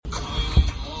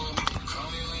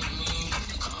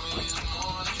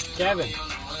Gavin,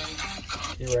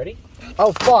 you ready?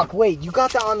 Oh, fuck, wait, you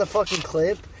got that on the fucking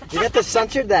clip? You have to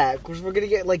censor that, because we're gonna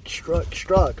get, like,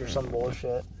 struck or some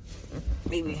bullshit.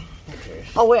 Maybe.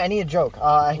 Oh, wait, I need a joke.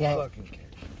 Fucking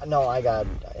cares. No, I got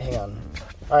it. Hang on.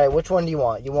 Alright, which one do you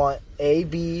want? You want A,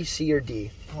 B, C, or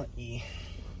D? I want E.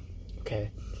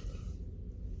 Okay.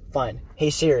 Fine.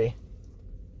 Hey, Siri.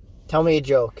 Tell me a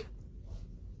joke.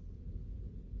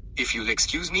 If you'll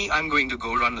excuse me, I'm going to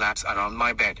go run laps around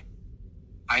my bed.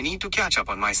 I need to catch up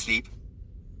on my sleep.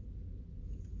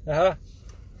 Uh-huh.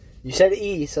 You said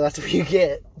E, so that's what you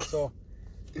get. So,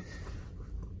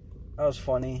 that was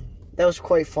funny. That was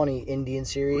quite funny, Indian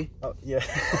Siri. Oh, yeah.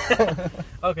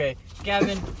 Okay,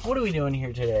 Gavin, what are we doing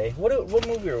here today? What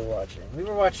movie were we watching? We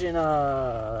were watching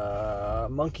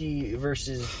Monkey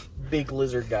versus Big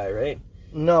Lizard Guy, right?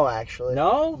 No, actually.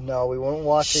 No? No, we weren't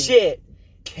watching Shit!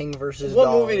 King versus What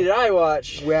Dog. movie did I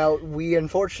watch? Well, we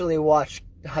unfortunately watched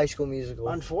High School Musical.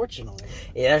 Unfortunately.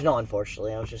 Yeah, there's no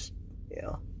unfortunately. I was just,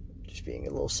 just being a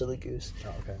little silly goose.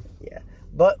 Oh, okay. Yeah.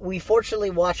 But we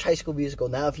fortunately watched High School Musical.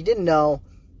 Now, if you didn't know,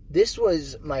 this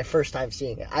was my first time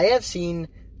seeing it. I have seen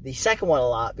the second one a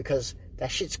lot because that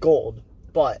shit's gold.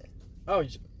 But Oh,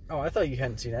 I thought you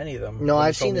hadn't seen any of them. no, You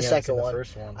I've told seen me the you hadn't second seen one. The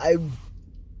first one. I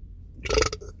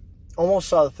almost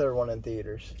saw the third one in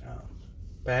theaters. Oh.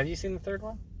 But have you seen the third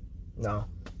one? No.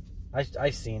 I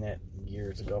seen it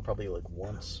years ago, probably like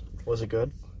once. Was it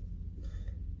good?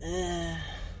 Eh.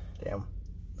 Damn.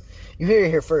 You hear it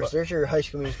here first. There's your High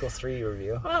School Musical 3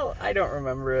 review. Well, I don't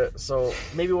remember it, so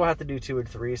maybe we'll have to do 2 or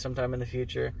 3 sometime in the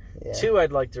future. Yeah. 2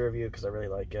 I'd like to review because I really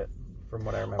like it, from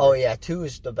what I remember. Oh, yeah. 2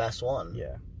 is the best one.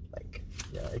 Yeah. Like,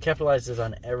 Yeah, it capitalizes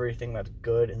on everything that's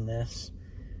good in this,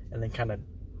 and then kind of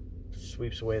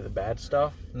sweeps away the bad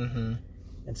stuff, mm-hmm.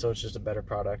 and so it's just a better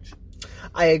product.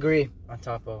 I agree. On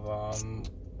top of, I'm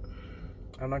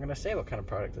not going to say what kind of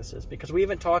product this is, because we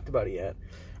haven't talked about it yet.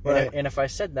 Right. And if I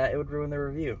said that, it would ruin the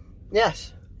review.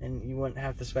 Yes. And you wouldn't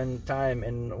have to spend time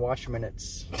and watch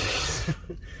minutes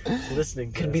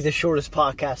listening to Could this. be the shortest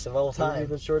podcast of all Could be time.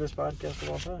 the shortest podcast of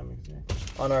all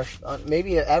time.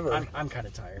 Maybe ever. I'm kind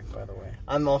of tired, by the way.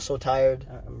 I'm also tired.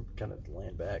 I'm kind of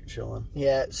laying back, chilling.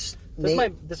 Yeah.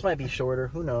 This might be shorter.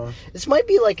 Who knows? This might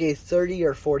be like a 30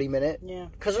 or 40 minute. Yeah.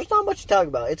 Because there's not much to talk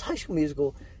about. It's High School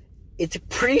Musical. It's a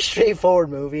pretty straightforward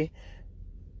movie.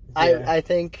 Yeah. I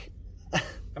think.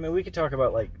 I mean, we could talk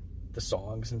about like the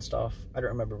songs and stuff. I don't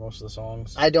remember most of the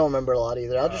songs. I don't remember a lot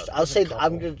either. I'm couple.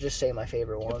 gonna just say my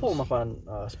favorite You ones. can pull them up on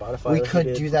Spotify. We like could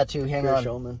did do that too. Hang Great on.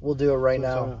 Showman. We'll do it right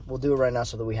What's now. that? We'll do it right now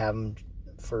so that we have them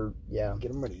for Get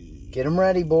them ready. Get them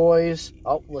ready, boys.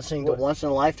 Oh, listening to What? Once in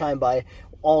a Lifetime by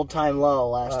All Time Low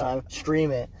last time.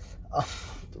 Stream it.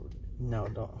 No,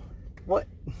 don't. What?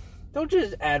 Don't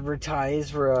just advertise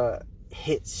for a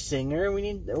hit singer. We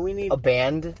need A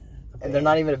band? And they're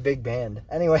not even a big band.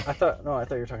 Anyway. I thought you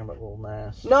were talking about Lil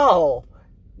Nas. No.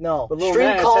 But Lil Stream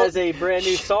Nas call has a brand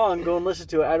new song. Go and listen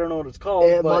to it. I don't know what it's called.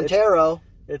 But Montero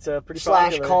It's pretty /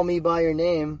 popular. Call Me By Your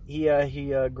Name. He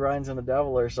grinds on the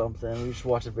devil or something. We just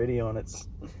watched a video and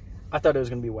I thought it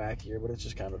was gonna be wackier, but it's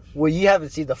just kind of. Well, you haven't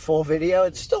seen the full video.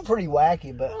 It's still pretty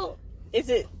wacky, but Well,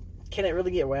 can it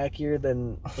really get wackier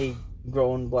than a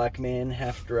grown black man,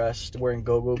 half dressed, wearing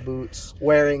go-go boots,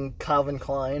 wearing Calvin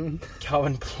Klein.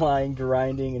 Calvin Klein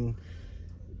grinding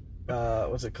and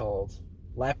what's it called?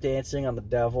 Lap dancing on the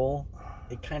devil.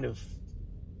 A kind of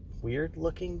weird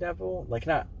looking devil. Like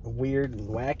not weird and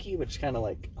wacky, but just kind of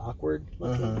like awkward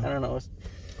looking. Mhm. I don't know.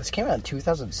 This came out in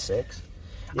 2006.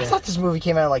 Yeah. I thought this movie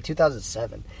came out in like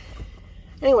 2007.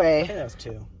 Anyway. I think that was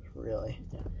 2. Really?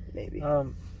 Yeah. Maybe.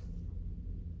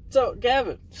 So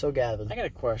Gavin, So, Gavin. I got a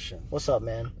question. What's up,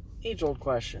 man? Age-old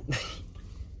question.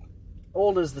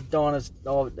 Old as the dawn of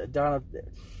The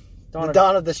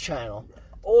dawn of this channel.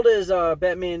 Old as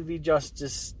Batman v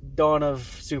Justice, Dawn of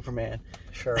Superman.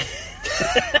 Sure.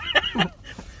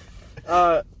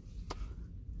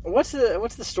 What's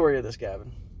the story of this,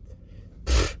 Gavin?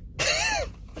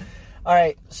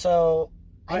 Alright, so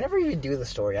I never even do the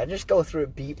story. I just go through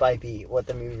it beat by beat what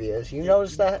the movie is. You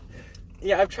notice that?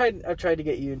 Yeah, I've tried to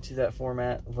get you into that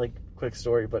format of like quick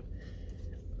story, but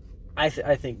I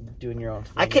think doing your own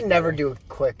thing. I can never do a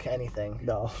quick anything.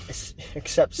 No.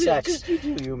 Except sex. Just you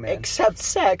do you, man. Except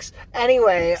sex.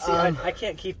 Anyway, See, I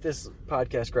can't keep this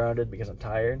podcast grounded because I'm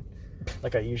tired,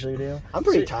 like I usually do. I'm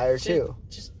pretty tired too.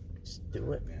 Just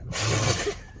do it, man.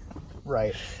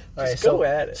 Right. All right. Just go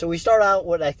at it. So we start out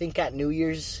what I think at New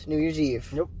Year's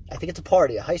Eve. Nope. I think it's a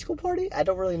party, a high school party. I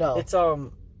don't really know. It's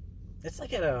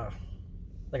like at a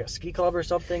ski club or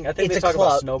something. I think It's they a talk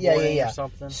about club. snowboarding Yeah. or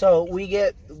something. So we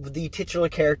get the titular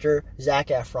character Zac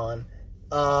Efron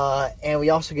And we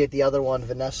also get the other one,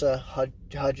 Vanessa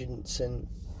Hudgens.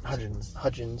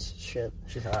 Shit.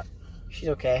 She's hot. She's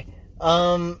okay.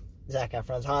 Zac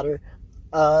Efron's hotter.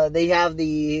 They have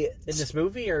the... In this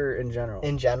movie or in general?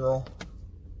 In general.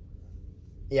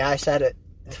 Yeah, I said it.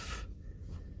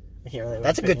 I can't really.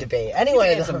 That's a good debate. Anyway,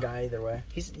 He's a handsome guy either way.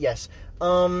 Yes.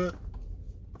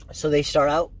 So they start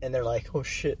out and they're like, "Oh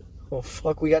shit! Oh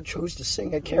fuck! We got chose to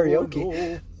sing at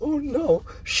karaoke. Oh no!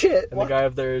 Shit!" And the guy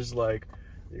up there is like,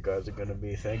 "You guys are gonna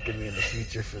be thanking me in the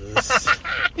future for this."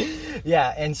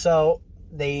 Yeah, and so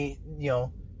they,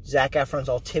 Zac Efron's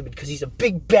all timid because he's a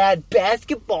big bad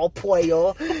basketball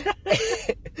player.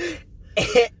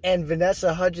 And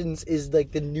Vanessa Hudgens is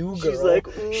like the new girl. She's like,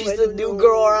 she's the new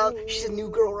girl around. She's a new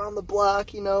girl around the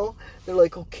block. They're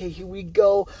like, okay, here we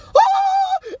go.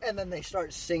 Ah! And then they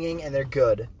start singing, and they're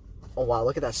good. Oh wow,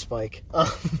 look at that spike. I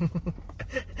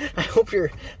hope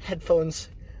your headphones.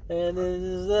 And this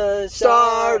is the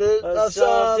Start of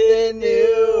something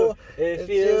new. It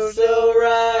feels so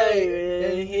right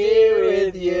in here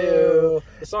with you.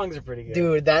 The songs are pretty good,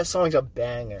 dude. That song's a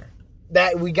banger.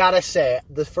 That we gotta say,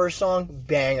 the first song,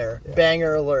 banger,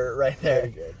 banger alert right there.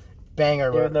 Very good. Banger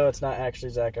alert. Even though it's not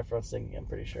actually Zac Efron singing, I'm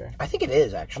pretty sure. I think it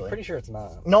is actually. I'm pretty sure it's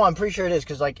not. No, I'm pretty sure it is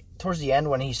because like towards the end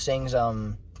when he sings,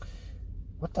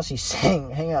 what does he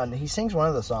sing? Hang on, he sings one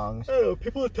of the songs. I don't know.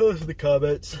 People would tell us in the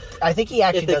comments. I think he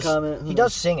actually if they does. Comment, he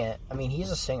does sing it. I mean, he's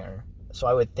a singer, so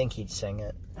I would think he'd sing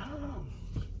it. I don't know.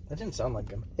 That didn't sound like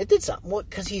him. It did sound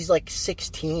because he's like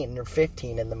 16 or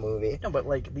 15 in the movie. No, but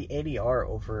like the ADR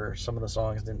over some of the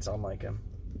songs didn't sound like him.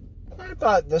 I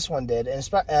thought this one did. And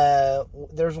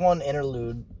there's one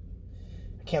interlude.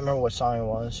 I can't remember what song it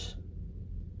was,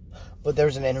 but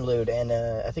there's an interlude, and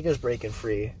I think it was "Breaking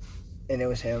Free," and it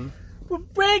was him. We're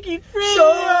breaking free,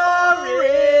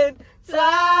 soaring,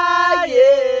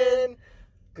 flying.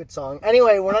 Good song.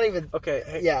 Anyway, we're not even... Okay,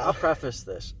 hey, yeah. I'll preface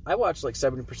this. I watched like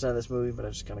 70% of this movie, but I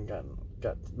just kind of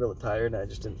got really tired, and I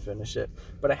just didn't finish it.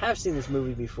 But I have seen this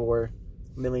movie before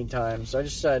a million times, so I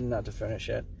just decided not to finish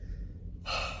it.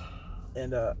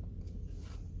 And,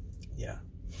 yeah.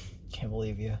 Can't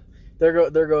believe you.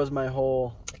 There goes my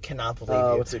whole... I cannot believe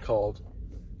you. What's it called?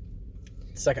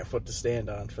 Second foot to stand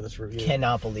on for this review.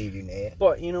 Cannot believe you, Nate.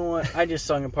 But you know what? I just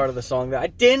sung a part of the song that I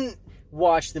didn't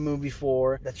watch the movie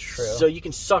for. That's true. So you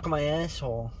can suck my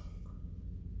asshole.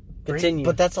 Continue.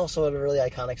 But that's also a really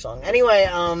iconic song. Anyway,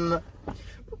 I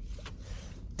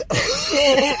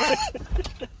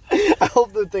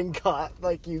hope the thing caught.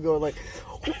 Like, you go like...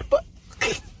 But...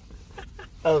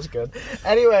 That was good.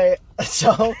 Anyway,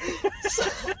 so I'm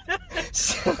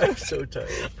so tired.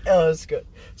 Oh, that's good.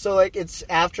 So, like, it's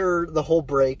after the whole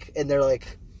break, and they're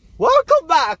like, "Welcome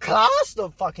back, class!" The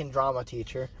fucking drama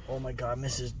teacher. Oh my god,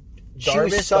 Mrs. She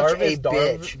was such a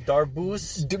bitch.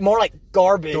 Darbus? More like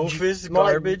garbage. Doofus? More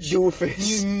Garbage? Like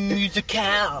doofus.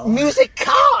 Musical.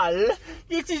 Musical?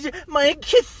 This is my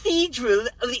cathedral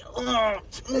of the art.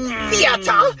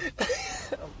 Theater.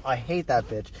 I hate that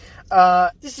bitch.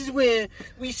 This is where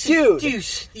we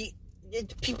seduce the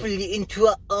people into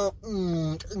a...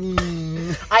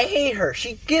 I hate her.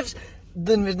 She gives...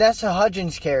 The Vanessa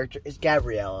Hudgens character is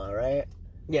Gabriella, right?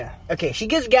 Yeah. Okay, she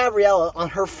gives Gabriella on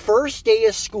her first day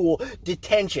of school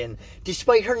detention,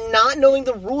 despite her not knowing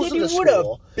the rules of the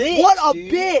school. What a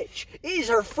bitch! It is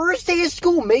her first day of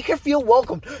school. Make her feel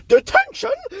welcome.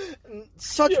 Detention?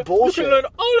 Such bullshit. You can learn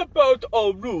all about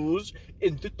our rules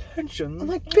in detention. I'm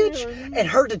like, bitch. And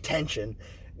her detention.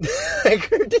 Like,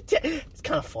 it's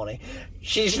kind of funny.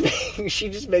 She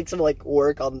just makes him, like,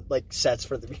 work on, like, sets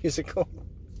for the musical.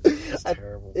 That's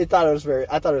terrible. I thought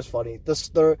it was funny.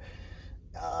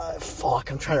 Fuck,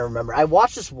 I'm trying to remember. I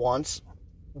watched this once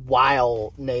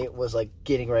while Nate was like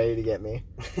getting ready to get me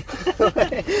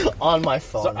on my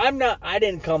phone. So I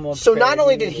didn't come unprepared. So not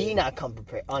only did he not come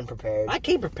unprepared, I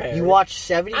came prepared. You watched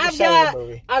 70% of the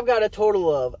movie. I've got a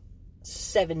total of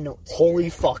 7 notes. Holy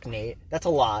fuck, Nate. That's a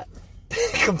lot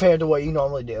compared to what you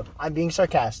normally do. I'm being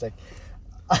sarcastic.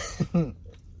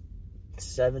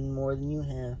 7 more than you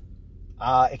have.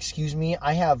 Excuse me,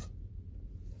 I have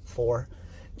 4.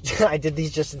 I did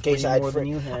these just in case I had... more than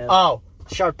you have. Oh,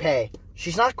 Sharpay.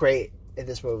 She's not great in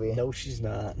this movie. No, she's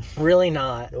not. Really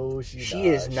not. No, she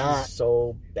is not. She's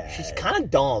so bad. She's kind of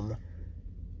dumb.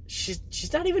 She's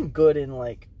not even good in,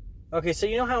 like... Okay, so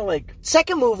you know how, like...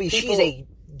 Second movie, she's a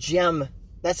gem.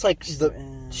 That's like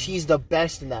she's the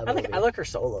best in that movie. I like her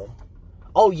solo.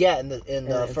 Oh yeah, in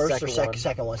the first or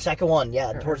second one. Second one,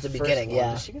 yeah, towards the beginning,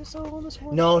 yeah. Is she gonna solo on this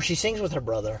one? No, she sings with her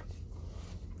brother,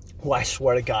 who I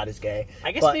swear to God is gay.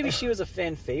 I guess maybe she was a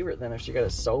fan favorite then if she got a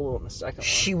solo in the second one.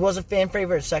 She was a fan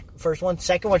favorite first one.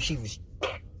 Second one, she was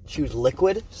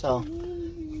liquid. So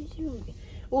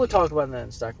We'll talk about that in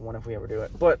the second one if we ever do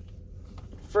it. But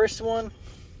first one,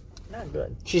 not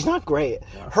good. She's not great.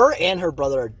 No. Her and her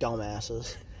brother are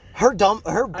dumbasses. Her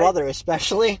brother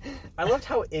especially. I loved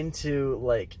how into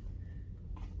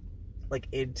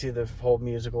into the whole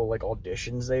musical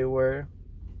auditions they were.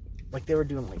 They were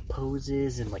doing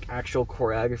poses and actual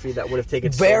choreography that would have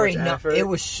taken so much effort. It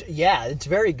was it's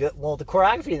very good. Well, the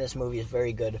choreography in this movie is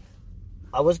very good.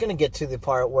 I was gonna get to the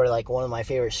part where one of my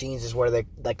favorite scenes is where they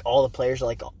all the players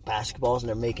are basketballs and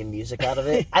they're making music out of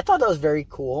it. I thought that was very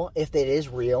cool. If it is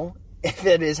real, if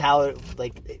it is how it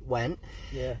went.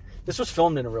 Yeah, this was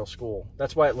filmed in a real school.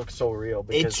 That's why it looks so real.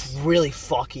 Because it's really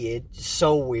fucky. It's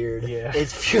so weird. Yeah, it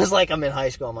feels like I'm in high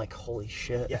school. I'm like, holy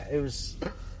shit. Yeah, it was.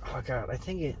 Oh god, I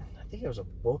think it was a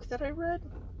book that I read.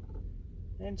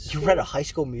 You read a High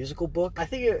School Musical book? I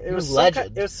think it was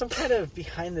legend. It was some kind of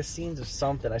behind the scenes of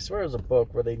something. I swear it was a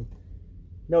book where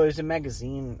No, it was a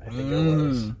magazine. I think it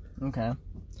was. Okay.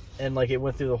 And it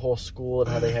went through the whole school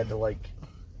and how they had to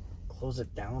close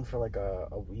it down for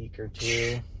a week or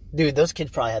two. Dude, those kids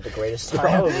probably had the greatest time.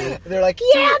 Probably. They're like,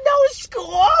 yeah, no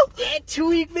school. Yeah,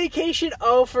 2-week vacation.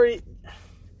 Oh, for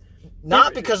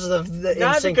not because of the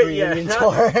NSYNC reunion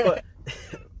tour. But,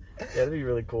 yeah, that'd be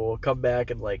really cool. Come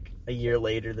back and a year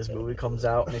later, this movie comes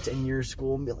out and it's in your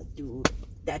school and be like, dude,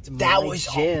 that was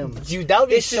gym. Dude, that would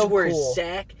be so cool. This is where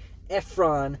Zac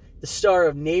Efron, the star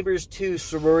of Neighbors 2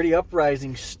 Sorority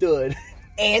Uprising, stood.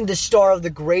 And the star of The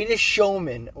Greatest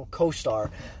Showman, or co-star.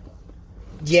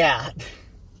 Yeah.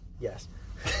 Yes.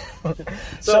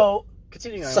 So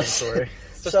continuing on the story.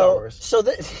 So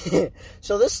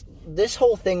this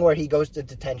whole thing where he goes to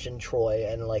detention, Troy,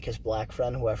 and his black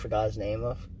friend, who I forgot his name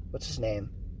of. What's his name?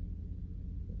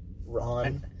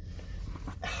 Ron.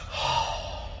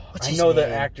 What's his name? The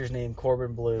actor's name,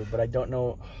 Corbin Bleu, but I don't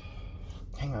know.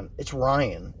 Hang on, it's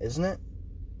Ryan, isn't it?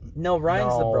 No,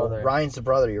 Ryan's the brother. Ryan's the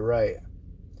brother. You're right.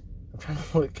 I'm trying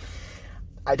to look.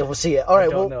 I don't see it. All right,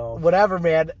 well, whatever,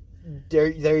 man. There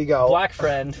you go. Black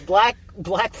friend. Black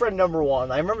friend number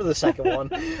one. I remember the second one.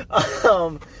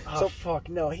 Fuck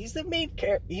no. He's the main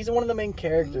character. He's one of the main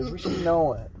characters. We should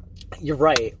know it. You're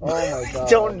right. Oh my god. I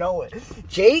don't know it.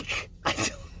 Jake,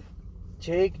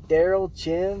 Daryl,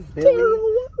 Jim,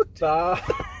 Billy, Bob.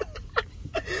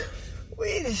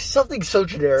 Wait, something so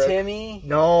generic. Timmy.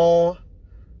 No.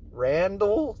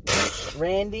 Randall.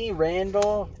 Randy.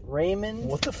 Randall. Raymond.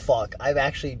 What the fuck? I'm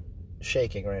actually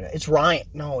shaking right now. It's Ryan.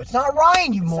 No, it's not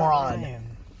Ryan, you moron.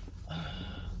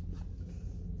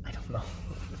 I don't know.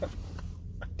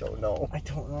 I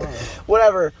don't know.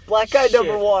 Whatever. Black guy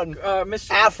number one.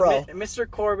 Afro. Mr.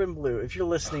 Corbin Bleu, if you're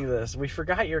listening to this, we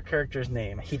forgot your character's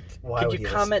name. Could you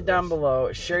comment down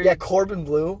below? Share Corbin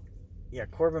Bleu. Yeah,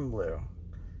 Corbin Bleu.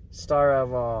 Star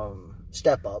of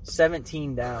Step Up.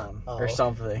 17 Down or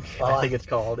something. I think it's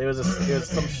called. It was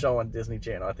some show on Disney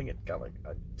Channel. I think it got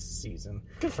a season.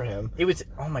 Good for him. It was,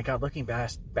 oh my god, looking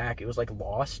back, it was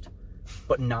Lost,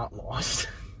 but not Lost.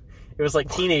 It was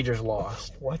teenagers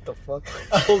Lost. What the fuck?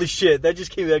 Holy shit, that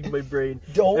just came back to my brain.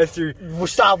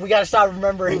 Stop. We gotta stop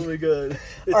remembering. Oh my god.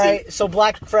 Alright, so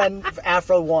black friend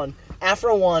Afro 1.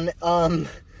 Afro 1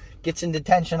 gets in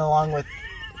detention along with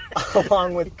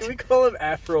Can we call him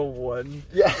Afro 1?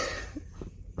 Yeah.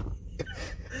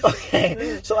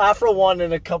 Okay, so Afro 1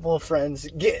 and a couple of friends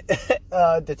get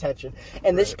detention.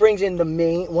 And this brings in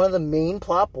one of the main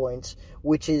plot points,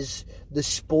 which is the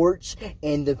sports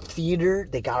and the theater.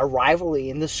 They got a rivalry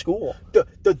in the school.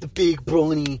 The big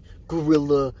brawny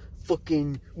gorilla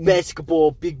fucking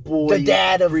basketball big boy. The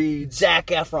dad of Zac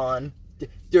Efron.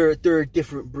 They're a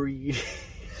different breed.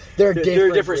 They're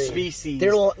a different species.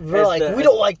 They're like, we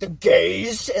don't like the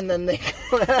gays, and then they...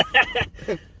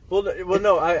 Well,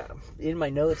 no. In my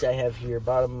notes I have here,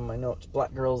 bottom of my notes,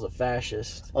 black girl's a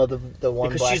fascist. Oh, the one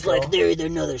because black she's girl? they're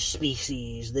another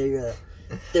species. They're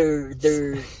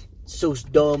so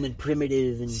dumb and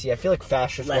primitive and see. I feel like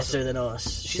fascist lesser than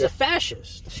us. She's a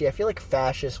fascist. See, I feel like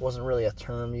fascist wasn't really a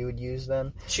term you would use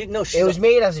then. It was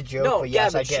made as a joke. No, but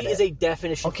yes, I get she it. is a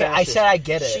definition. Okay, fascist. I said I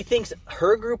get it. She thinks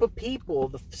her group of people,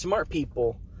 the smart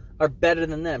people, are better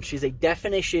than them. She's a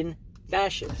definition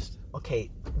fascist. Okay,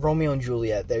 Romeo and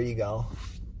Juliet. There you go.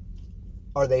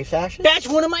 Are they fascist? That's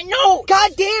one of my notes!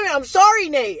 God damn it! I'm sorry,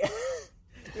 Nate!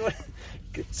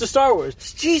 So Star Wars.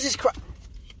 Jesus Christ.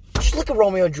 Just look at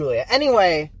Romeo and Juliet.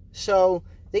 Anyway, so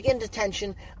they get in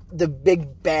detention. The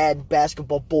big bad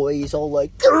basketball boy is all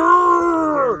like,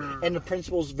 grrr! And the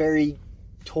principal's very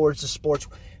towards the sports.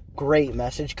 Great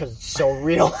message because it's so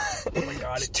real. Oh my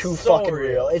god, it's too fucking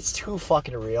real. It's too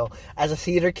fucking real. As a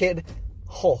theater kid,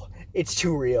 It's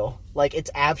too real. Like, it's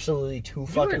absolutely too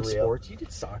fucking real. Sports. You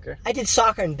did soccer. I did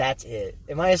soccer, and that's it.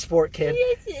 Am I a sport kid?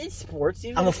 Yeah, it's sports.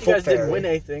 I'm a foot You guys fairy. didn't win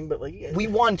anything, but like We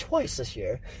won twice this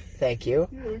year. Thank you.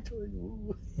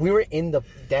 We were in the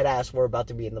dead ass. We're about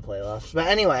to be in the playoffs. But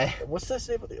anyway, what's that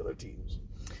say about the other teams?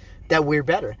 That we're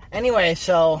better. Anyway,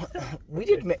 so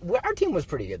our team was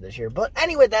pretty good this year. But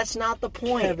anyway, that's not the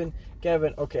point.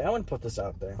 Kevin. Okay, I want to put this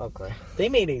out there. Okay. They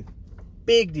made a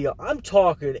big deal. I'm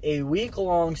talking a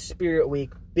week-long Spirit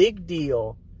Week. Big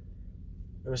deal.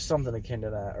 There was something akin to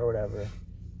that or whatever.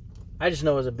 I just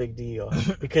know it was a big deal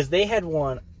because they had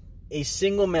won a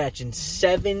single match in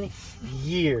 7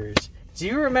 years. Do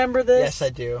you remember this? Yes, I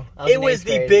do. It was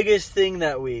the biggest thing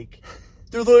that week.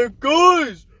 They're like,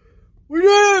 guys, we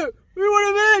did it. We won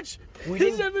a match.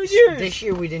 In 7 years. This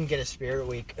year we didn't get a Spirit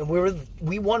Week, and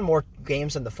we won more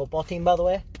games than the football team, by the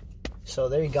way. So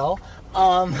there you go.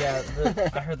 Yeah,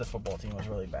 I heard the football team was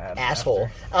really bad. Asshole.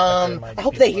 I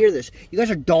hope they hear this. You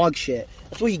guys are dog shit.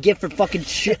 That's what you get for fucking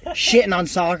shitting on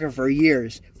soccer for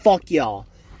years. Fuck y'all.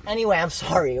 Anyway, I'm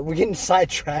sorry. We're getting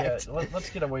sidetracked. Yeah,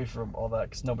 let's get away from all that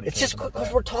because nobody. It's cares just about because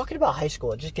that. we're talking about high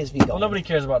school. It just gives me going. Well, nobody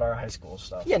cares about our high school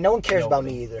stuff. Yeah, no one cares about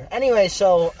me either. Anyway,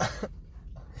 so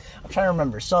I'm trying to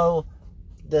remember. So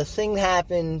the thing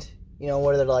happened. You know,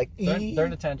 where they're like... They're in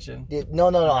detention. No.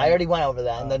 I already went over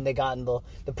that. And then they got in the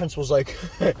principal's like...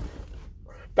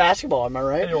 basketball, am I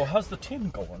right? Hey, well, how's the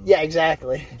team going? Yeah,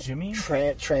 exactly. Jimmy?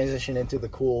 Transition into the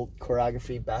cool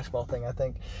choreography basketball thing, I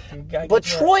think. But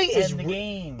Troy is... the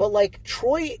game. But, like,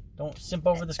 Troy... Don't simp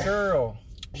over this girl.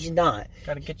 He's not.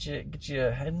 Gotta get you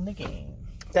ahead in the game.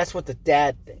 That's what the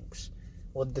dad thinks.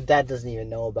 Well, the dad doesn't even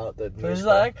know about the musical. He's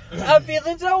like, I'm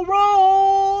feeling so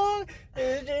wrong.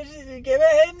 Get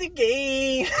ahead in the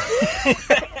game.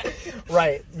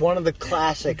 Right, one of the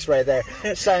classics right there,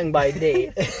 sung by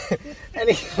Nate.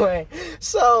 Anyway,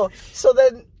 so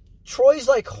then Troy's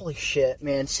like, holy shit,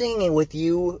 man, singing with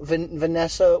you,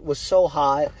 Vanessa, was so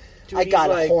hot. Dude, I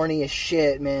got horny as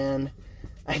shit, man.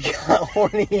 I got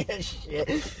horny as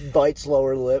shit. Bites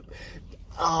lower lip.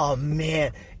 Oh,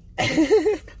 man.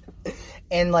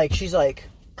 And, like, she's like,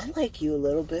 I like you a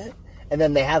little bit. And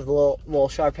then they have the little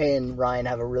Sharpay and Ryan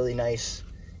have a really nice...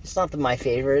 It's not my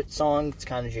favorite song. It's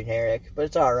kind of generic, but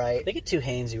it's all right. They get too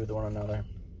handsy with one another.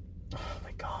 Oh,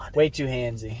 my God. Way too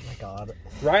handsy. Oh, my God.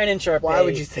 Ryan and Sharpay... Why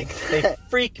would you think that? They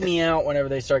freak me out whenever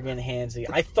they start getting handsy.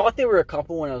 I thought they were a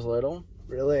couple when I was little.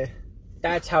 Really?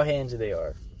 That's how handsy they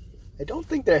are. I don't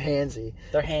think they're handsy.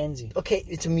 They're handsy. Okay,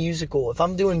 it's a musical. If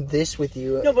I'm doing this with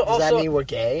you, no, but does that mean we're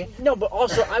gay? No, but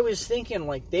also I was thinking,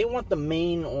 like, they want the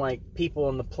main, like, people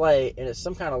in the play, and it's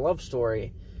some kind of love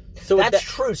story. So that's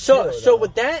true, So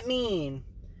would that mean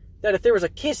that if there was a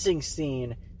kissing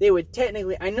scene, they would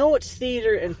technically... I know it's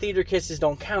theater, and theater kisses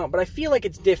don't count, but I feel like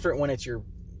it's different when it's your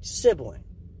sibling.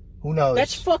 Who knows?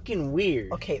 That's fucking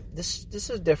weird. Okay, this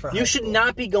is different. You should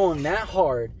not be going that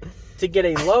hard to get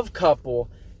a love couple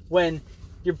when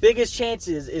your biggest chance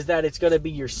is that it's going to be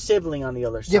your sibling on the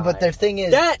other side. Yeah, but their thing is...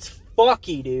 That's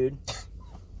fucky, dude.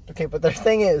 Okay, but their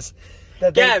thing is...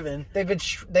 that Gavin. They've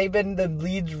been the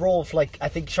lead role for, like, I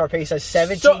think Sharpay says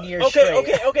 17 years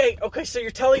straight. Okay, so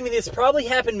you're telling me this probably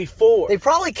happened before. They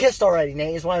probably kissed already,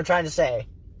 Nate, is what I'm trying to say.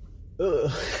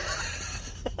 Ugh.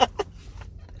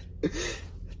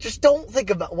 Just don't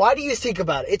think about... Why do you think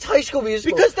about it? It's High School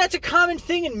Musical. Because that's a common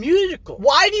thing in musical.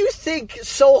 Why do you think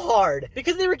so hard?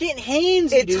 Because they were getting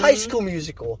handsy, It's High School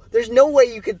Musical. There's no way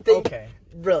you could think... Okay.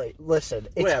 Really, listen.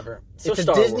 Whatever. So it's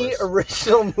Star a Disney Wars.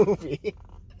 original movie.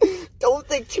 Don't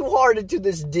think too hard into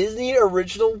this Disney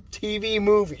original TV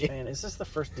movie. Man, is this the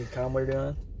first DCOM we're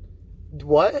doing?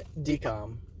 What?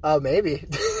 DCOM. Oh, maybe.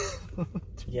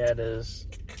 Yeah, it is.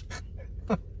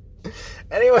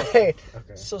 Anyway,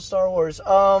 Okay. So Star Wars.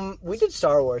 We did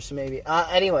Star Wars, maybe.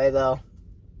 Anyway, though.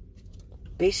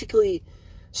 Basically,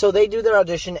 so they do their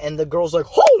audition, and the girl's like,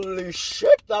 holy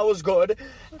shit, that was good.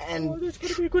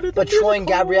 But Troy and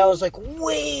Gabrielle is like,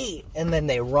 wait! And then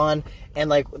they run, and,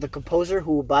 like, the composer,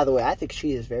 who, by the way, I think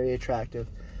she is very attractive.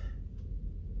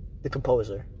 The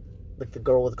composer. Like, the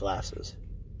girl with glasses.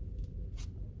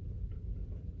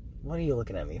 What are you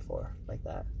looking at me for, like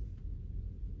that?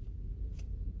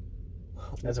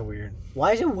 That's a weird.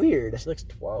 Why is it weird? She looks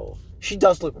 12. She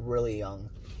does look really young.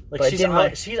 Like,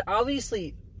 she's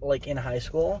obviously, like, in high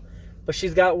school, but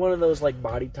she's got one of those, like,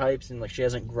 body types, and, like, she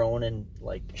hasn't grown, and,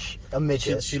 like... A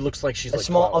midget. She looks like she's, a like,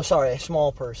 small... 12. Oh, sorry, a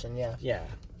small person, yeah. Yeah.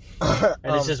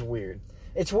 And it's just weird.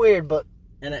 It's weird, but...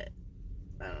 And I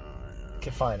don't know.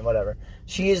 Okay, fine, whatever.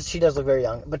 She does look very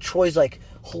young. But Troy's like,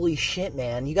 holy shit,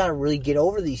 man, you gotta really get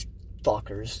over these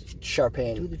fuckers,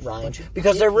 Sharpay and Ryan,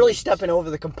 because they're really stepping over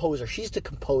the composer. She's the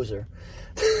composer.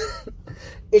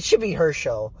 It should be her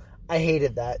show. I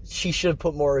hated that. She should have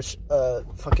put more, she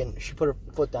put her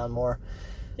foot down more.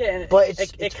 Yeah, but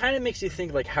it kind of makes you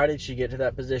think, like, how did she get to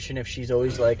that position if she's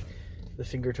always, like, the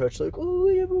finger touch, like,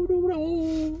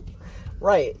 oh.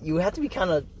 Right. You have to be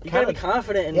kind of... You gotta be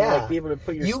confident and, like, be able to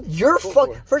put your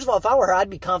First of all, if I were her,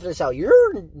 I'd be confident as hell.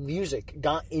 Your music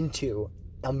got into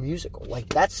a musical. Like,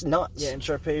 that's nuts. Yeah, and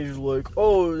Sharpay is like,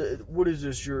 oh, what is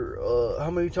this?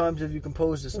 How many times have you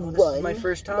composed this? Oh, this is my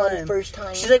first time.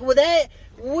 She's like, well,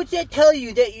 what's that tell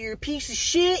you? That you're a piece of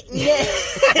shit? Yeah.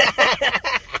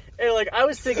 And, like, I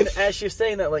was thinking, as she was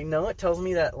saying that, like, no, it tells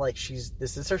me that, like,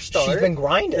 this is her start. She's been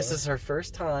grinding. This is her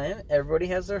first time. Everybody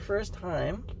has their first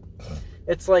time.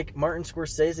 It's like Martin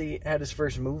Scorsese had his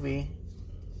first movie.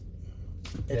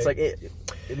 It's like, it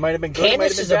might have been good, it might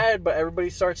have been bad, but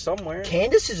everybody starts somewhere.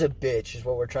 Candace is a bitch, is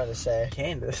what we're trying to say.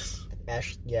 Candace?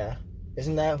 Yeah.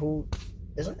 Isn't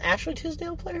Ashley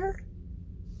Tisdale play her?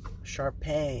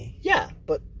 Sharpay. Yeah,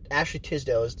 but Ashley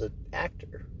Tisdale is the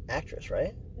actress,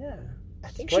 right? Yeah. I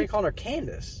think Why are you calling her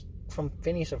Candace? From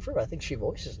Phineas and Ferb. I think she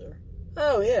voices her.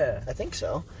 Oh, yeah. I think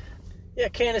so. Yeah,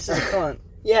 Candace is a cunt.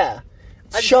 Yeah.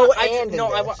 I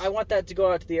want that to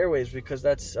go out to the airwaves because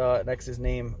that's Nex's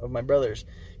name of my brother's.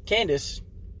 Candace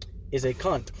is a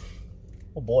cunt.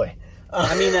 Oh, boy.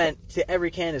 I mean that to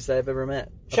every Candace that I've ever met.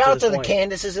 Shout out to the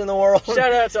Candaces in the world.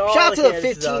 Shout out to all Shout out to the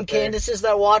 15 Candaces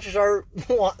that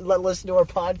listen to our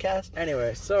podcast.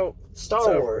 Anyway, so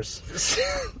Star Wars.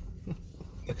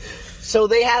 So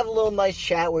they have a little nice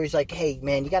chat where he's like, "Hey,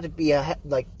 man, you got to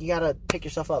you got to pick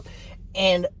yourself up."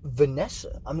 And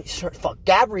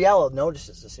Gabriella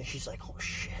notices this, and she's like, "Oh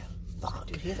shit, fuck,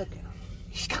 dude, he's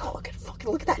gotta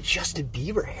look at that Justin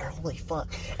Bieber hair, holy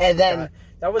fuck!" And then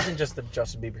that wasn't just the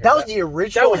Justin Bieber hair. That was the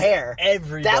original hair.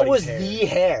 That was the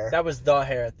hair. That was the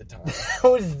hair at the time. That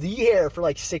was the hair for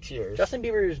like 6 years. Justin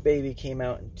Bieber's Baby came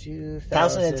out in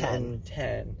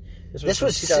 2010. This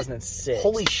was 2006.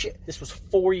 Holy shit! This was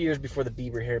 4 years before the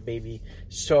Bieber hair, baby.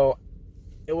 So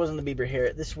it wasn't the Bieber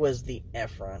hair. This was the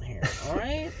Efron hair. All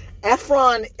right.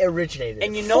 Efron originated.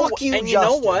 And you know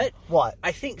what? What?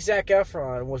 I think Zac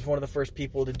Efron was one of the first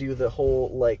people to do the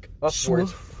whole like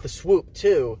upwards, the swoop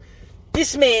too.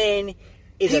 This man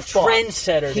is a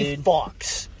trendsetter, dude. He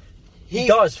fucks. He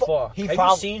does fuck. Have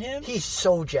you seen him? He's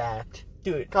so jacked.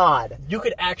 Dude, God. You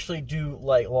could actually do,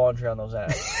 like, laundry on those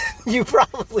abs. You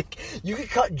could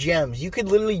cut gems. You could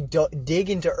literally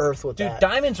dig into earth with that. Dude,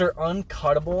 diamonds are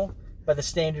uncuttable by the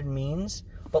standard means,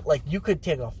 but, like, you could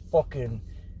take a fucking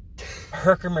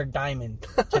Herkimer diamond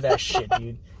to that shit,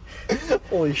 dude.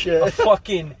 Holy shit. A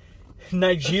fucking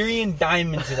Nigerian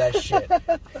diamond to that shit.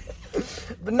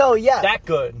 But no, yeah. That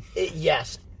good.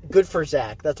 Yes. Good for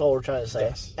Zach. That's all we're trying to say.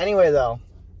 Yes. Anyway, though.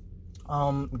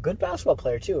 Good basketball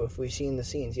player, too, if we've seen the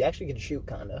scenes. He actually can shoot,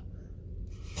 kind of.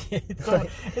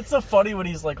 It's so funny when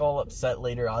he's, like, all upset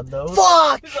later on, though.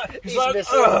 Fuck! He's like,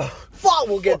 missing. Fuck!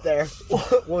 We'll get there.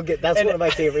 That's one of my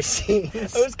favorite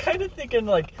scenes. I was kind of thinking,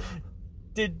 like,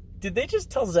 did they just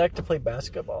tell Zach to play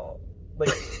basketball?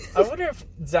 Like, I wonder if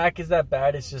Zach is that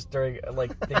bad. It's just during,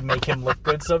 like, they make him look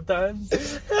good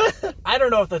sometimes. I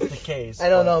don't know if that's the case. I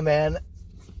don't know, man.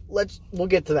 We'll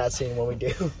get to that scene when we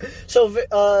do. So,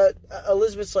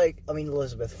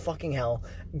 Elizabeth, fucking hell.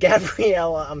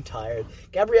 Gabriella, I'm tired.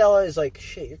 Gabriella is like,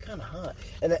 shit, you're kind of hot.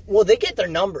 And they get their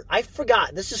number. I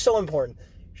forgot. This is so important.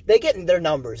 They get their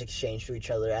numbers exchanged to each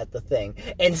other at the thing.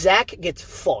 And Zach gets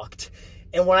fucked.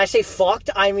 And when I say fucked,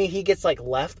 I mean he gets, like,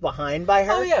 left behind by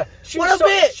her. Oh, yeah.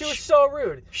 Bitch! She was so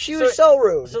rude. She was so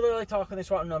rude. So they're, like, talking, they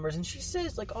swap numbers, and she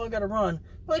says, like, oh, I gotta run.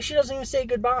 But, like, she doesn't even say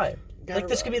goodbye. Like,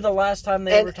 this could be the last time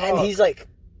they ever talk. And he's like,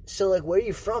 so, like, where are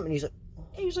you from? And he's like...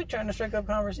 He's, like, trying to strike up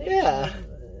conversation. Yeah.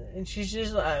 And she's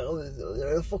just like,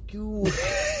 oh, fuck you.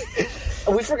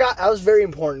 And we forgot, that was very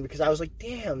important, because I was like,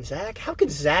 damn, Zach, how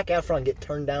could Zac Efron get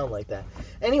turned down like that?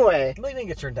 Anyway. Well, he didn't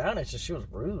get turned down, it's just she was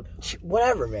rude.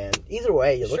 Whatever, man. Either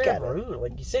way, you look at rude.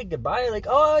 Like, you say goodbye, like,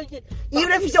 oh...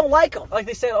 Even if you don't like him. Like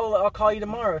they said, oh, I'll call you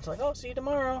tomorrow. It's like, oh, see you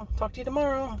tomorrow. Talk to you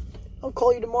tomorrow. I'll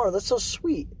call you tomorrow. That's so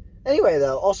sweet. Anyway,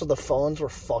 though, also the phones were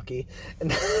fucky, and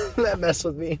that messed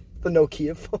with me. The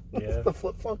Nokia phone, the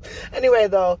flip phone. Anyway,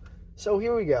 though, so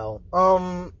here we go. You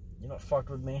know what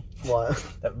fucked with me? What?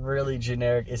 That really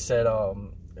generic. It said,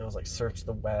 it was like search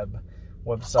the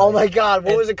website. Oh my god,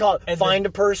 what was it called? Find a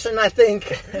person, I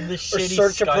think. And the shitty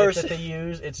search Skype a person that they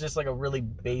use. It's just like a really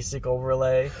basic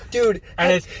overlay, dude.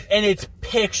 And it's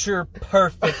picture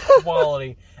perfect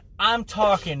quality. I'm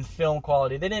talking film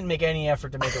quality. They didn't make any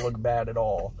effort to make it look bad at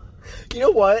all. You know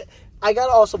what? I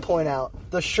gotta also point out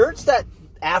the shirts that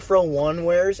Afro One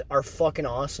wears are fucking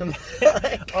awesome.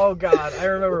 Oh God,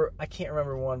 I can't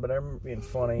remember one, but I remember being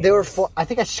funny. They were I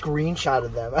think I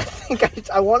screenshotted them.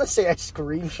 I want to say I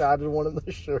screenshotted one of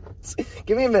the shirts.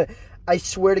 Give me a minute. I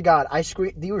swear to God,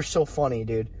 they were so funny,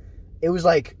 dude. It was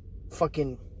like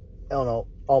fucking, I don't know.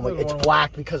 Oh my, it's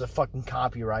black because of fucking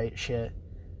copyright shit.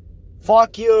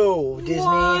 Fuck you, Disney.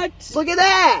 What? Look at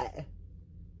that.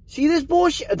 See this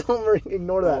bullshit? Don't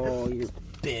ignore that. Oh, you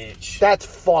bitch. That's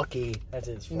fucky. That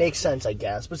is fucky. Makes sense, I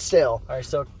guess, but still. All right,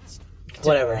 so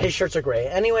Whatever. His shirts are great.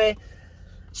 Anyway,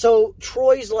 so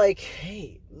Troy's like,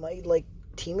 hey, my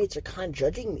teammates are kind of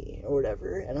judging me or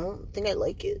whatever, and I don't think I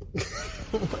like it.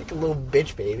 Like a little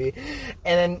bitch baby.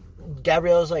 And then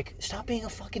Gabriella's like, stop being a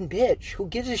fucking bitch. Who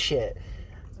gives a shit?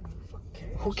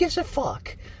 Who gives a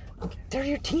fuck? They're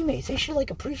your teammates. They should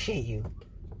appreciate you.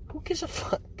 Who gives a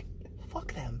fuck?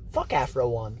 Fuck them. Fuck Afro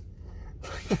One.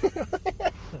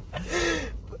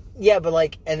 Yeah,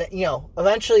 but and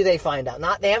eventually they find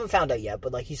out. They haven't found out yet,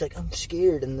 but he's like, I'm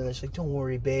scared, and then it's like, don't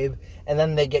worry, babe. And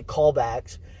then they get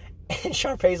callbacks, and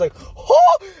Sharpay's like,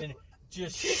 oh! And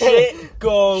just shit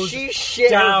goes she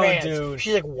shit down, her pants. dude.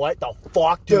 She's like, what the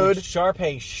fuck, dude?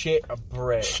 Sharpay shit a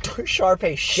brick.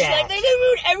 Sharpay She's shat. like, they didn't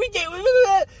ruin everything.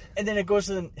 And then it goes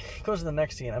to the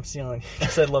next scene. I'm stealing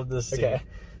because I love this scene. Okay,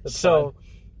 so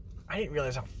I didn't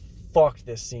realize how fucked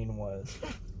this scene was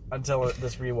until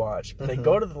this rewatch. But they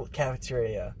go to the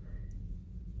cafeteria,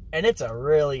 and it's a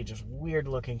really just weird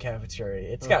looking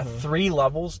cafeteria. It's got 3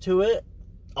 levels to it.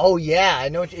 Oh yeah, I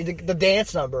know the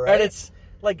dance number, right? And it's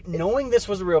knowing this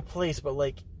was a real place, but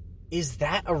is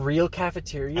that a real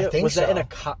cafeteria? I think was so. That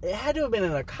it had to have been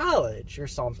in a college or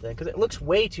something, because it looks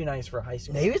way too nice for a high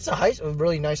school. Maybe it's a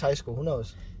really nice high school. Who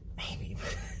knows? Maybe.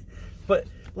 But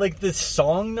this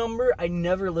song number, I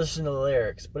never listened to the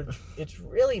lyrics, but it's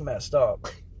really messed up.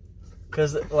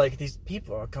 Because these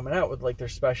people are coming out with their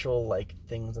special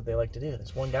things that they like to do.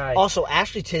 This one guy. Also,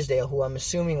 Ashley Tisdale, who I'm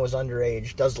assuming was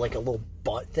underage, does a little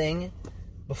butt thing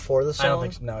before the song. I don't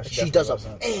think so. No, she does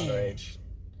wasn't underage.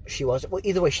 She wasn't. Well,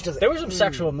 either way, she does. There were some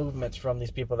sexual movements from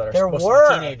these people that are there supposed were.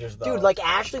 to be teenagers, though. Dude,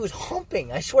 Ashley was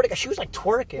humping. I swear to God, she was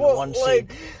twerking in one scene.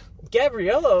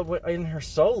 Gabriella in her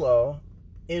solo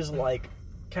is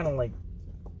kind of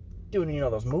doing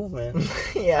those movements.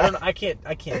 Yeah, I can't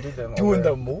do them. Doing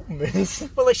the movements,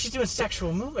 but she's doing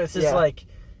sexual movements. It's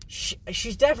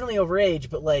she's definitely overage,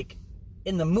 but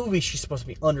in the movie she's supposed to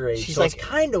be underage. She's so it's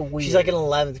kind of weird. She's in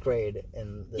 11th grade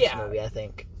in this movie, I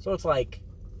think. So it's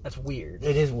that's weird.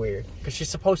 It is weird because she's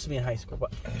supposed to be in high school,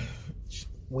 but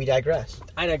we digress.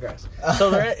 I digress. So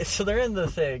they're in the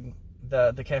thing,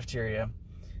 the cafeteria,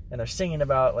 and they're singing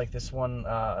about this one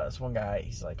guy.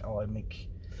 He's like, oh, I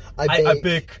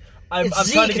bake. I'm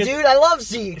Zeke, trying to get, dude. I love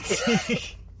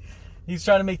Zeke. He's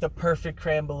trying to make the perfect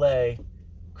creme brulee.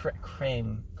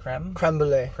 Creme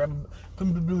brulee.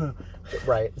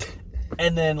 Right.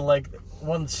 And then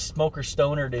one smoker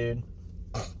stoner dude,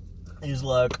 he's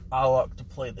like, I like to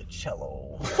play the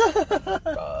cello.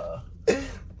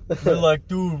 They're like,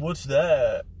 dude, what's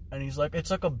that? And he's like,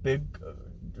 it's a big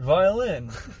violin,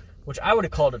 which I would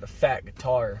have called it a fat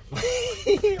guitar.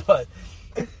 But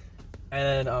and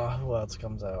then who else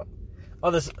comes out?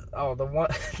 This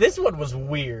one was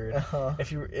weird. Uh-huh.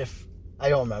 If I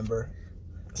don't remember.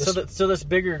 So this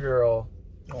bigger girl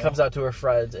comes out to her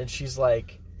friends, and she's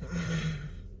like,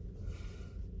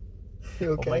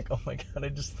 You okay? Oh my God! I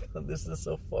just this is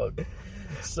so fucked.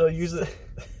 So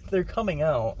they're coming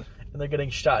out and they're getting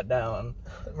shot down.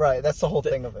 Right, that's the whole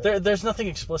thing of it. There's nothing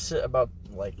explicit about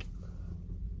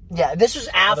Yeah, this was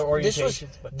after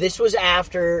this was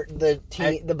after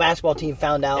the basketball team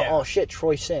found out. Yeah. Oh shit,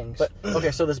 Troy sings. But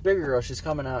okay, so this bigger girl, she's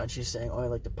coming out and she's saying, "Oh, I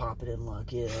like to pop it in,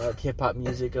 hip hop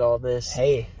music and all this."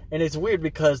 Hey, and it's weird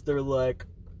because they're like,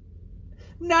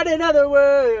 "Not another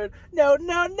word, no."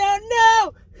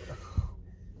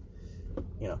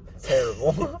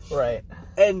 Terrible, right?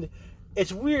 And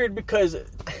it's weird because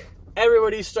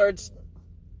everybody starts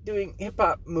doing hip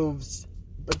hop moves.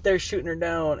 But they're shooting her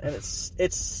down, and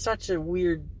it's such a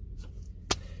weird.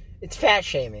 It's fat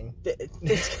shaming. And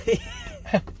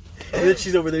then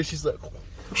she's over there. She's like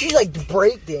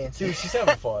breakdancing. Dude, she's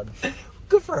having fun.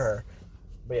 Good for her.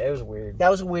 But yeah, it was weird.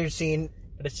 That was a weird scene.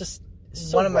 But it's just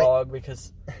so wrong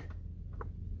because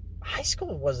high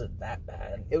school wasn't that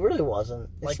bad. It really wasn't.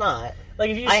 It's not.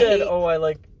 If you said, "Oh, I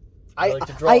like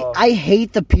to draw," I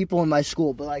hate the people in my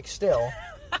school, but still.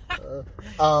 There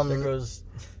goes.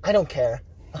 I don't care.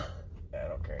 I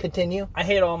don't care. Continue. I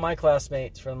hate all my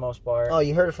classmates for the most part. Oh,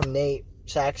 you heard it from Nate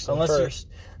Saxton first.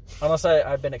 Unless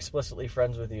I've been explicitly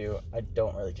friends with you, I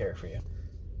don't really care for you.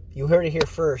 You heard it here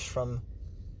first from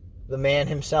the man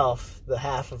himself, the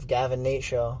half of Gavin Nate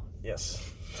show. Yes.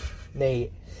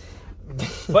 Nate.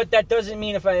 But that doesn't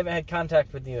mean if I haven't had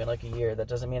contact with you in like a year, that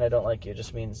doesn't mean I don't like you. It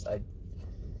just means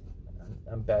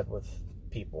I'm bad with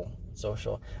people,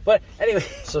 social. But anyway,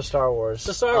 So Star Wars.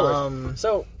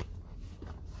 So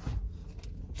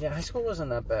yeah, high school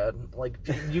wasn't that bad. Like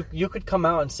you could come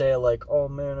out and say like, oh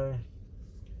man,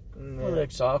 I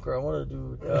like soccer. I want to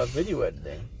do video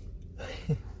editing,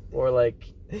 or like.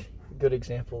 Good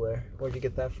example there. Where'd you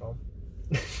get that from?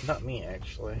 Not me,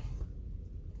 actually.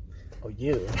 Oh,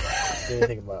 you. Didn't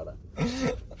think about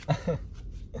it.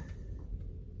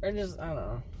 Or just, I don't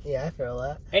know. Yeah, I feel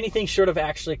that. Anything short of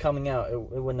actually coming out, it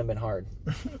wouldn't have been hard.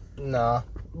 Nah.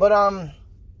 But,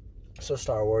 so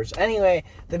Star Wars. Anyway,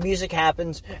 the music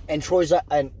happens, and Troy's,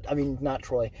 not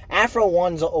Troy.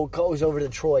 Afro goes over to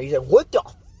Troy. He's like, what the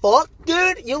fuck,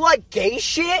 dude? You like gay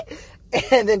shit?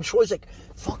 And then Troy's like,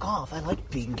 fuck off. I like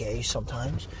being gay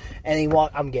sometimes. And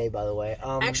I'm gay, by the way.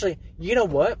 Actually, you know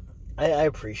what? I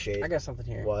appreciate. I got something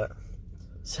here. What?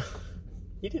 So,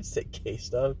 you didn't say gay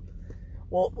stuff.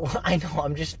 Well, I know.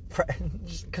 I'm just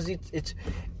because it's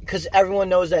because everyone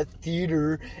knows that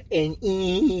theater and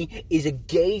is a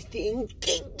gay thing.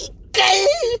 Gay.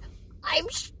 I'm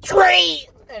straight.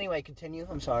 Anyway, continue.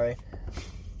 I'm sorry.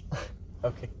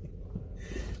 Okay.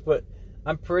 But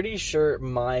I'm pretty sure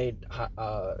my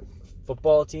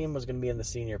football team was going to be in the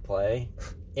senior play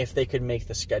if they could make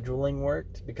the scheduling work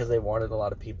because they wanted a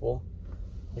lot of people.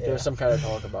 Like, there was some kind of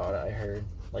talk about it, I heard.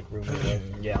 Like, rumors.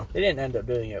 Yeah. They didn't end up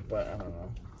doing it, but I don't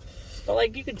know. But,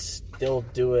 like, you could still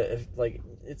do it if, like,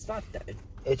 it's not that...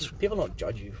 people don't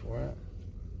judge you for it.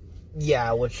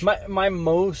 Yeah, which... My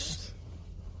most,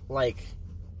 like,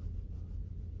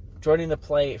 joining the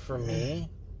play for me,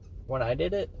 when I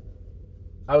did it,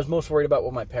 I was most worried about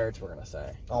what my parents were going to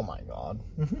say. Oh, my God.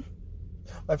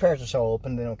 My parents are so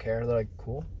open, they don't care. They're like,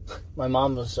 cool. My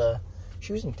mom was,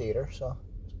 she was in theater, so...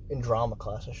 In drama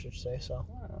class, I should say, so...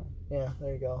 Wow. Yeah,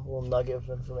 there you go. A little nugget of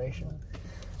information.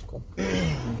 Cool.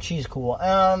 She's cool.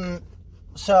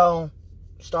 So...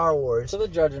 Star Wars. So they're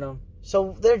judging him.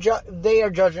 So they are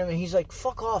judging him, and he's like,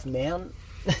 fuck off, man.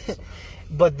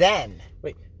 But then...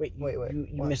 Wait. You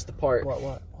What? missed the part.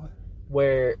 What?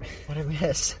 Where... What did we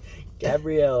miss?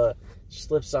 Gabriella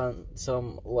slips on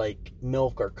some, like,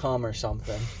 milk or cum or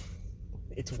something.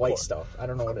 It's white stuff. I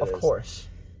don't know what it is. Of course.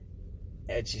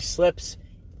 And she slips,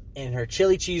 and her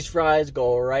chili cheese fries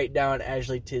go right down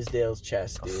Ashley Tisdale's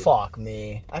chest, dude. Fuck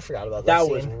me. I forgot about that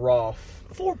That was scene. rough.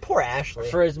 Poor Ashley.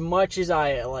 For as much as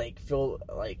I, like, feel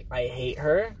like I hate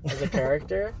her as a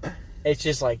character, it's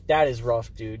just, like, that is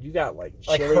rough, dude. You got, like,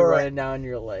 chili running down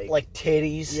your, like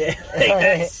titties. Yeah, like,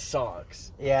 that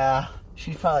sucks. Yeah.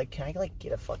 She's probably like, can I, like,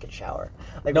 get a fucking shower?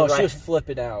 Like, No, she was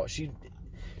flipping out. She's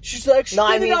like, she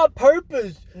did it on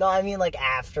purpose. No, I mean, like,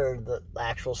 after the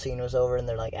actual scene was over and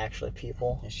they're, like, actually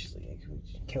people. And she's like,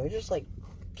 Can we just, like,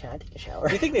 can I take a shower?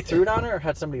 do you think they threw it on her or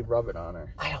had somebody rub it on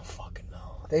her? I don't fucking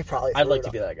know. They probably I'd like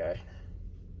to be that guy.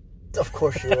 Of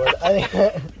course you would.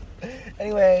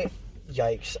 Anyway,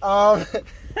 yikes.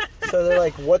 So they're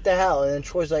like, what the hell? And then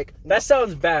Troy's like... That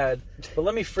sounds bad, but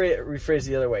let me rephrase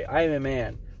the other way. I am a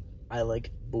man. I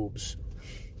like boobs.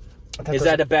 Is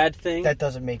that a bad thing? That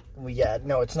doesn't make... Well, yeah,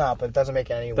 no, it's not, but it doesn't make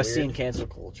it any But weird. seeing cancel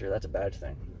culture, that's a bad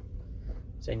thing.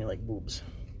 Saying you like boobs.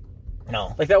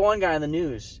 No. Like that one guy in the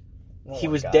news. He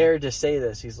was dared to say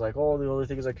this. He's like, oh, the only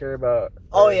things I care about...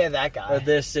 Oh, yeah, that guy. Are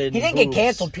this and he didn't boobs. get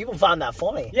canceled. People found that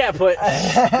funny. Yeah, but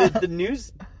the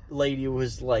news lady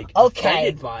was, like,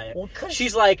 offended by it. Well,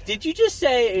 she's like, did you just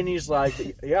say... And he's like,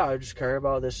 yeah, I just care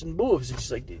about this and boobs. And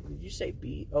she's like, did you say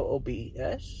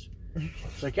B-O-O-B-S?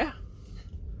 She's like, yeah.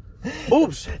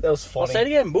 Boobs. That was funny. I'll say it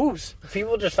again, boobs.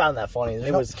 People just found that funny.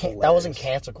 That wasn't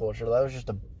cancel culture. That was just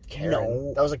a Karen.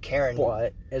 No. That was a Karen.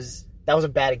 What? That was a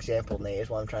bad example, Nate, is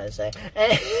what I'm trying to say.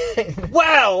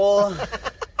 Well,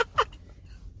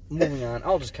 moving on.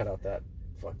 I'll just cut out that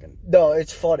fucking... No,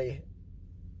 it's funny.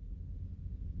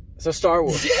 So Star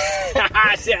Wars. See,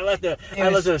 I left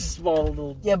a small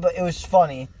little... Yeah, but it was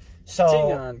funny. So...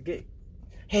 Hang on.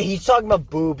 Hey, he's talking about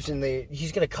boobs, and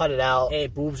he's going to cut it out. Hey,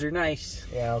 boobs are nice.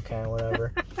 Yeah, okay,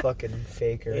 whatever. Fucking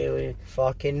faker. Hey,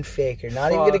 fucking faker.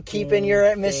 Not even going to keep in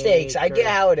your mistakes. Faker. I get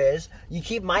how it is. You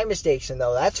keep my mistakes in,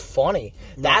 though. That's funny.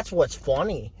 No. That's what's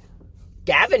funny.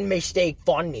 Gavin mistake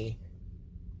funny.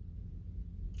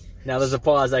 Now there's a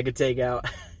pause I could take out.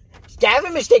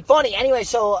 Gavin mistake funny. Anyway,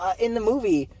 so in the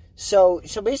movie, so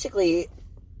basically,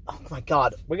 oh my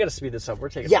God. We got to speed this up. We're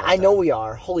taking I know we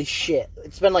are. Holy shit.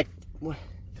 It's been like...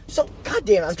 So,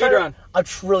 goddamn, I'm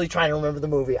really trying to remember the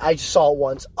movie. I just saw it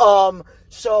once.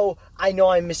 So I know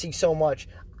I'm missing so much.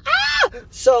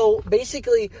 So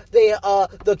basically,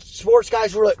 the sports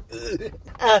guys were like,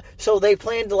 so they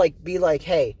planned to like be like,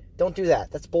 hey, don't do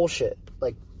that. That's bullshit.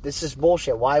 Like, this is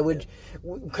bullshit. Why would?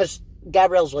 Because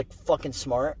Gabrielle's like fucking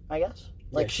smart, I guess.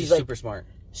 Like she's like super smart.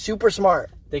 Super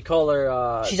smart. They call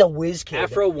her. She's a whiz kid.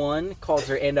 Afro One calls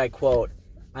her, and I quote,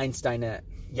 Einsteinette.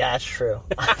 Yeah, that's true.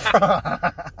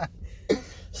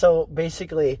 So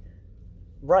basically,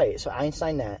 right. So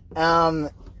Einsteinette.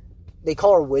 They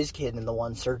call her whiz kid in the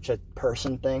one search a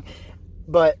person thing,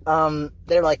 but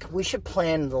they're like, we should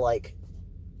plan to like,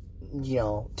 you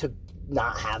know, to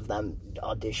not have them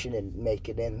audition and make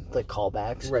it in the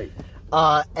callbacks. Right.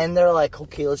 And they're like,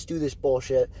 okay, let's do this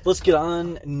bullshit. Let's get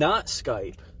on not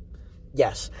Skype.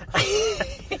 Yes.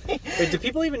 Wait, do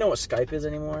people even know what Skype is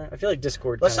anymore? I feel like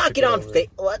Discord. Let's not get on.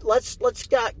 Let's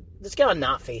get on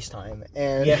not FaceTime,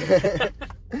 and yeah.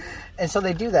 And so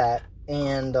they do that,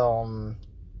 and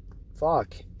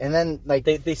fuck, and then like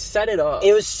they set it up.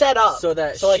 It was set up so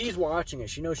that she's watching it.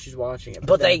 She knows she's watching it,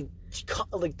 but they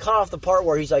cut off the part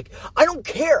where he's like, I don't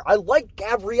care. I like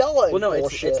Gabriella. Well, no,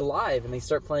 it's live, and they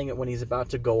start playing it when he's about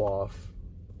to go off.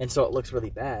 And so it looks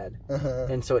really bad. Uh-huh.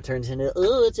 And so it turns into,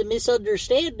 it's a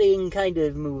misunderstanding kind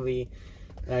of movie.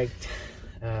 Like,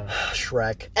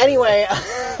 Shrek. Anyway.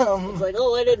 It's like,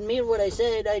 I didn't mean what I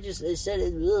said. I said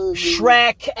it.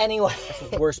 Shrek, anyway. That's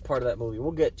the worst part of that movie.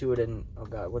 We'll get to it in,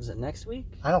 what is it, next week?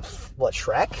 What,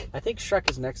 Shrek? I think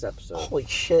Shrek is next episode. Holy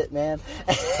shit, man.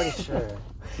 Pretty sure.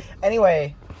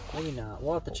 Anyway. Maybe not.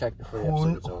 We'll have to check before the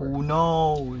episode is over. Who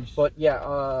knows? But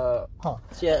yeah,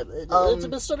 it's a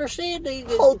misunderstanding.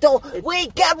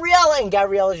 Wait, Gabriella! And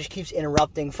Gabriella just keeps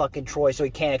interrupting fucking Troy so he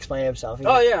can't explain himself. He's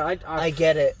I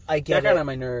get it. That got on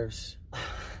my nerves.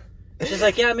 She's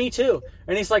like, yeah, me too.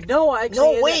 And he's like, no, I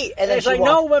actually... No, wait! And then he's like,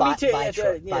 no, me too. Bye,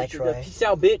 Troy. Peace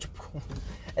out, bitch.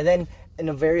 And then, in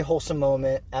a very wholesome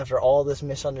moment, after all this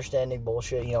misunderstanding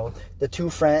bullshit, you know, the two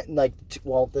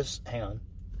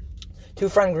two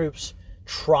friend groups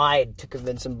tried to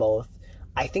convince them both.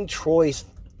 I think Troy's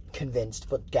convinced,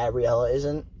 but Gabriella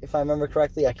isn't, if I remember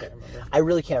correctly. I can't remember. I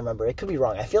really can't remember. It could be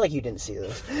wrong. I feel like you didn't see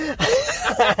this.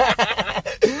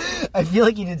 I feel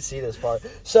like you didn't see this part.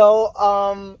 So,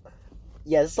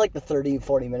 yeah, it's like the 30,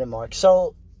 40 minute mark.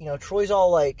 So, you know, Troy's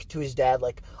all like, to his dad,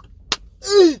 like,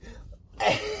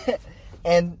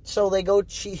 and so they go,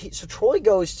 so Troy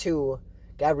goes to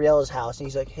Gabriella's house,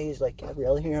 and he's like,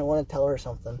 Gabriella here, I want to tell her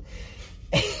something.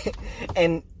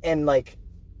 and like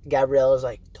Gabriella's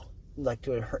like, don't, like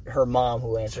to her mom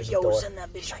who answers the door. Send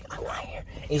that bitch. She's like, I'm not here.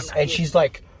 And she's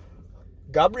like,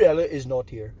 Gabriella is not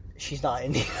here. She's not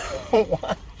Indian.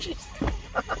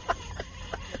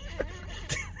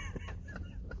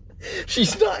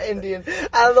 She's not Indian.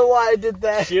 I don't know why I did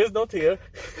that. She is not here.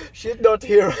 She's not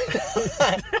here.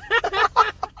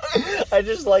 I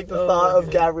just like the thought of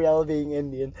Gabriella being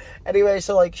Indian. Anyway,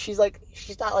 so like she's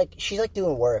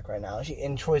doing work right now.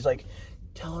 And Troy's like,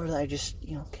 tell her that I just,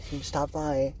 can stop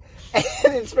by.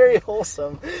 And it's very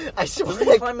wholesome. I swear. Did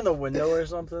he climb in the window or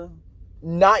something?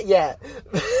 Not yet.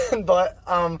 But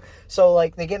so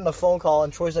like they get in the phone call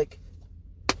and Troy's like,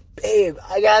 babe,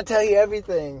 I gotta tell you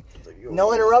everything.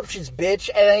 No interruptions, bitch.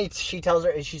 And then she tells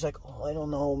her, and she's like, oh, I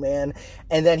don't know, man.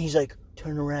 And then he's like,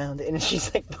 turn around, and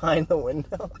she's like behind the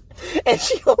window, and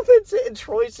she opens it, and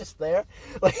Troy's just there,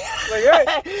 like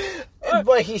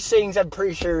but he sings. I'm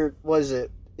pretty sure.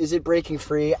 Is it Breaking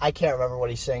Free? I can't remember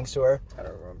what he sings to her. I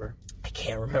don't remember. I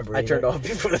can't remember. I turned off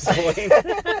before this point.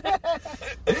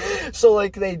 So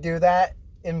like they do that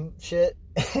and shit,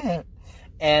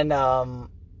 and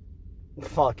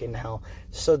fucking hell.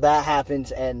 So that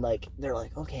happens, and like they're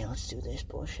like, okay, let's do this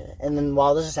bullshit. And then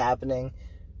while this is happening.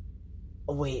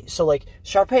 Wait, so like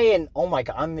Sharpay and oh my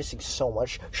god, I'm missing so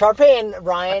much. Sharpay and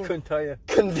Ryan I couldn't tell you.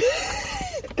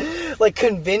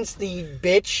 Convinced the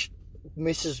bitch,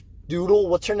 Mrs. Doodle.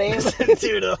 What's her name?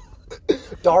 Doodle.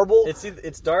 Darble.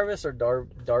 It's Darvis or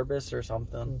Darbus or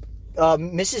something.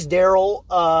 Mrs. Darrell.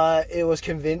 It was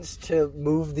convinced to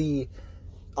move the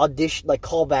audition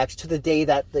callbacks to the day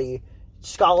that the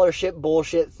scholarship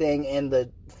bullshit thing and the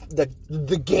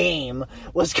game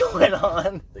was going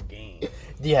on. The game.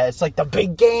 Yeah, it's like the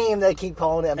big game they keep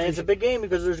calling it. And it's a big game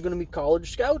because there's going to be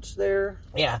college scouts there.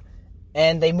 Yeah.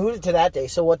 And they moved it to that day.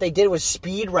 So what they did was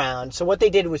speed round. So what they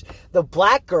did was the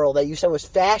black girl that you said was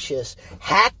fascist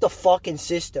hacked the fucking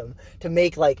system to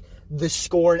make like the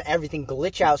score and everything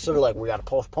glitch out. So they're like, we got to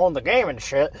postpone the game and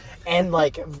shit. And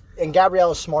and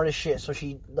Gabriella's smart as shit. So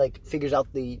she like figures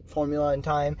out the formula in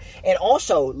time. And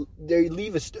also they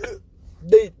leave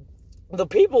the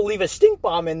people leave a stink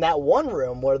bomb in that one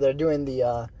room where they're doing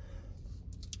the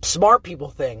smart people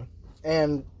thing.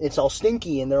 And it's all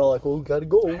stinky, and they're all like, well, we gotta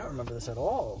go. I don't remember this at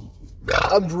all.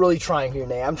 I'm really trying here,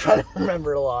 Nate. I'm trying to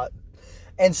remember a lot.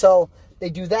 And so they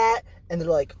do that, and they're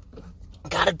like,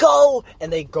 gotta go,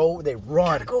 and they run.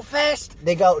 Gotta go fast.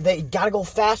 They gotta go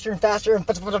faster and faster and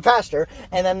faster,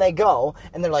 and then they go,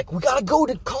 and they're like, we gotta go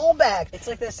to callback. It's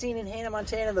like that scene in Hannah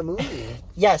Montana, the movie.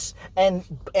 Yes, and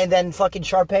then fucking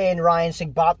Sharpay and Ryan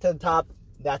sing "Bop to the Top."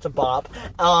 That's a bop.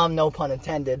 No pun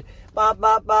intended. Bop,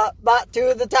 bop, bop, bop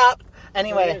to the top.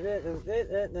 Anyway.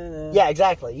 Yeah,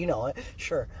 exactly. You know it.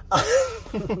 Sure.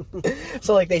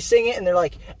 So, like, they sing it, and they're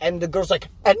like, and the girl's like,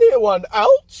 anyone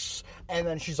else? And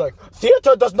then she's like,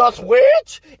 theater does not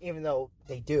wait! Even though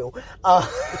they do.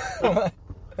 But,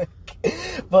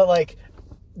 like,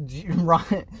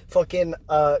 fucking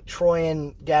Troy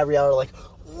and Gabrielle are like,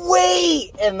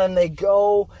 wait! And then they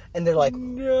go, and they're like,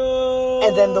 no.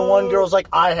 And then the one girl's like,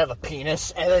 I have a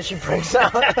penis. And then she breaks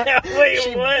out.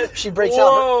 Wait, what? She breaks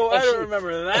out. Whoa, I don't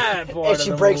remember that part. And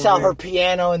she breaks out her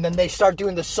piano, and then they start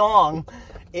doing the song.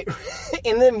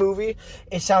 In the movie,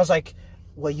 it sounds like,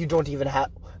 well, you don't even have.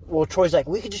 Well, Troy's like,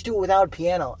 we could just do it without a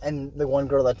piano. And the one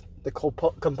girl, that the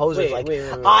composer's like,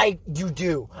 you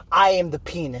do. I am the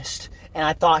pianist. And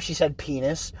I thought she said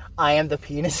penis. I am the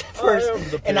penis at first.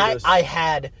 And I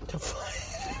had to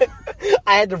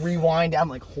I had to rewind. I'm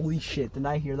like, holy shit, did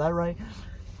I hear that right?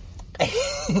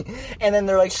 And then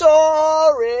they're like,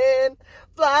 soaring,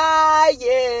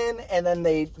 flying. And then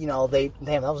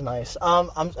damn, that was nice. I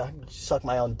sucked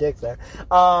my own dick there.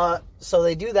 So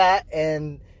they do that,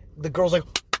 and the girl's like,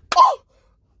 oh!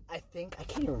 I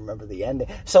can't even remember the ending.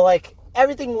 So, like,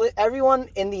 everyone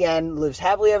in the end lives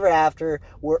happily ever after.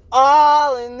 We're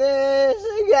all in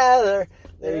this together.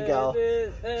 There you go.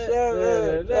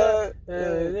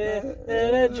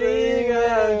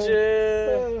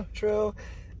 True.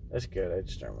 That's good. I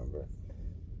just don't remember.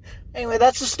 Anyway,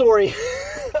 that's the story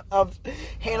of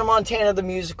Hannah Montana the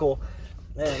musical.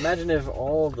 Man, imagine if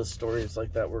all of the stories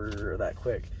like that were that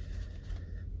quick.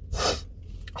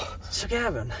 So,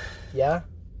 Gavin. Yeah?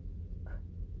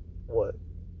 What?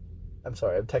 I'm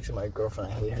sorry, I'm texting my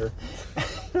girlfriend. I hate her.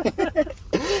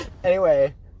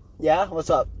 Anyway, yeah, what's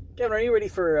up? Gavin, are you ready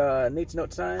for Nate's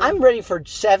Notes time? I'm ready for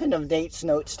 7 of Nate's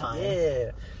Notes time.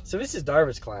 Yeah. So this is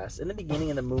Darva's class. In the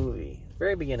beginning of the movie,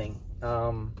 very beginning,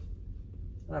 not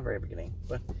very beginning,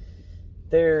 but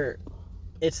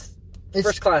it's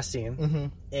first class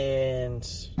scene, and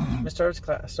Miss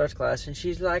Darva starts class, and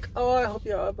she's like, "Oh, I hope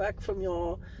you're back from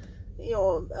your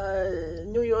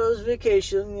New Year's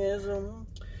vacation. Yes,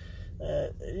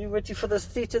 you ready for the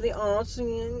theater of the arts?"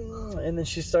 And then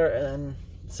and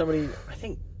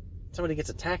somebody gets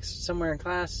a text somewhere in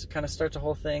class, kind of starts a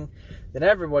whole thing. Then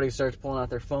everybody starts pulling out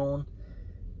their phone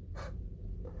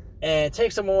and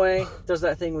takes them away. Does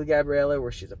that thing with Gabriella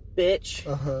where she's a bitch.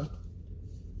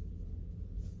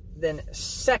 Then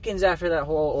seconds after that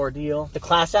whole ordeal, the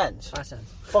class ends.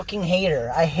 Fucking hate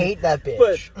her. I hate that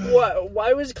bitch. But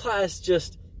why was class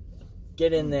just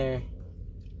get in there?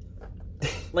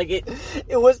 Like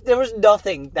there was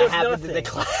nothing that happened in the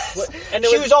class. And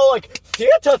she was all like,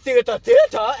 theater,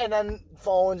 and then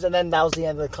phones, and then that was the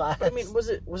end of the class. I mean, was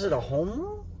it a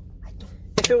homeroom?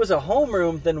 If it was a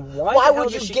homeroom, then why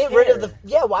would you get rid of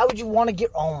why would you want to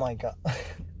get, oh my god.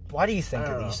 Why do you think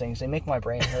of these things? They make my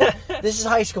brain hurt. This is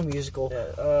High School Musical.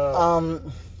 Yeah,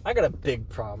 I got a big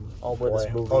problem with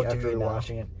this movie after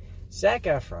watching it. Zac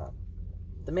Efron,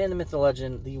 the man, the myth, the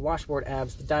legend, the washboard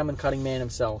abs, the diamond cutting man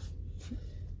himself.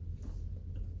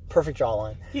 Perfect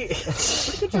jawline. Pretty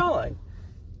good jawline.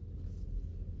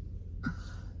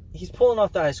 He's pulling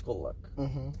off the high school look.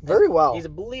 Very well. He's a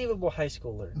believable high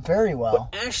schooler. Very well.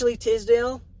 But Ashley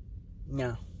Tisdale?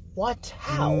 No. What?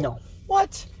 How? No.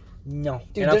 What? No.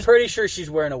 Dude, and I'm pretty sure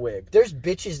she's wearing a wig. There's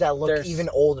bitches that look even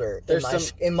older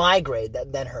in my grade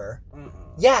than her.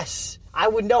 Yes. I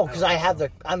would know because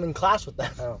I'm in class with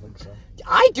them. I don't think so.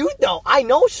 I do know. I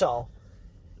know so.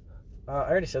 I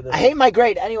already said that. I hate my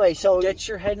grade. Anyway, so... Get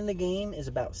your head in the game is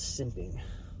about simping.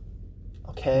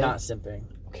 Okay. Not simping.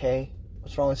 Okay.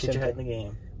 What's wrong with simping? Get your head in the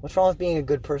game. What's wrong with being a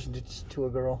good person to a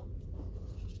girl?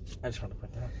 I just want to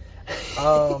point that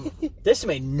out. This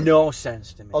made no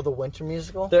sense to me. Oh, the winter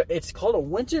musical? It's called a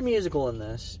winter musical in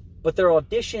this, but their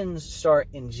auditions start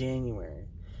in January.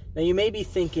 Now, you may be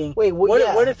thinking, wait,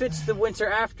 what if it's the winter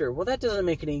after? Well, that doesn't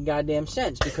make any goddamn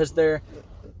sense because they're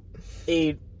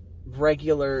a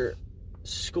regular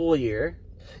school year.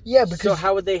 Yeah, because... So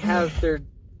how would they have their...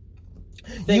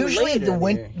 Usually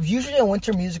a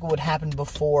winter musical would happen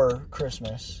before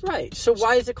Christmas. Right. So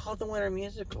why is it called the winter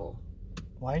musical?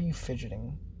 Why are you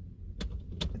fidgeting?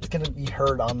 It's going to be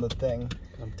heard on the thing.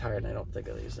 I'm tired and I don't think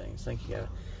of these things. Thank you, guys.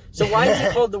 So why is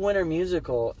it called the Winter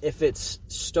Musical if it's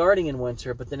starting in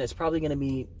winter, but then it's probably going to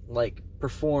be like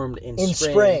performed in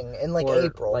spring, in like or,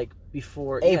 April, like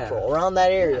before April, around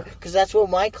that area? Because that's what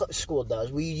my school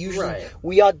does. We usually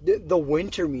the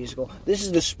winter musical. This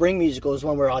is the spring musical. Is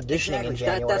when we're auditioning in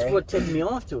January. That's what tipped me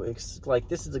off to it. It's like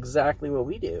this is exactly what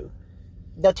we do.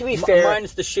 Now, to be fair, mine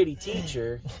is the shitty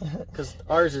teacher because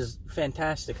ours is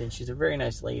fantastic and she's a very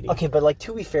nice lady. Okay, but like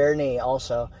to be fair, Nate,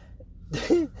 also.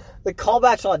 The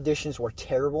callbacks auditions were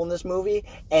terrible in this movie,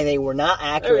 and they were not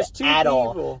accurate at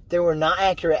all. They were not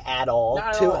accurate at all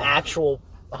actual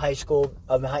high school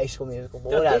musical.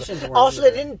 But whatever. Also,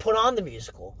 they didn't put on the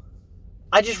musical.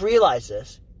 I just realized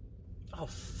this. Oh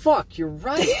fuck! You're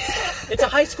right. It's a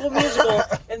high school musical,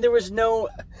 and there was no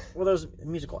those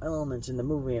musical elements in the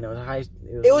movie, and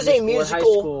it was a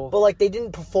musical, but like they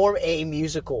didn't perform a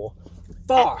musical.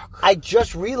 Fuck. I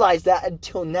just realized that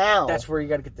until now. That's where you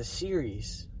got to get the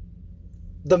series.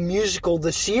 The musical,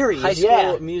 the series. High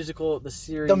school musical, the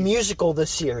series. The musical, the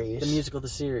series. The musical, the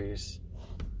series.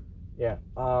 Yeah.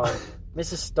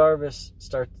 Mrs. Starvis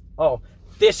starts. Oh,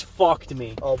 this fucked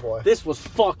me. Oh boy. This was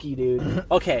fucky, dude.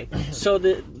 Okay, so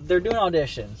they're doing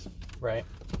auditions, right?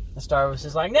 The Starvis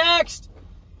is like, next.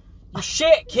 You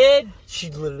shit, kid.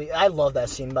 She literally... I love that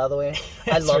scene, by the way.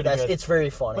 I love really that. good. It's very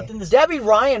funny. But then Debbie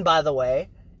Ryan, by the way.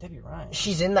 Debbie Ryan?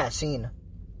 She's in that scene.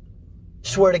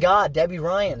 Swear to God, Debbie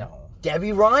Ryan. No.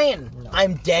 Debbie Ryan. No.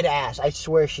 I'm dead ass. I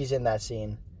swear she's in that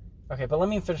scene. Okay, but let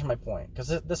me finish my point, because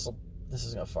this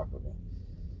is going to fuck with me.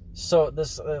 So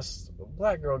this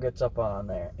black girl gets up on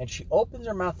there, and she opens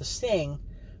her mouth to sing,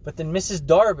 but then Mrs.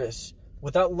 Darbus,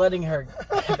 without letting her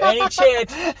have any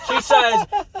chance, she says...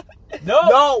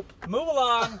 Nope. Move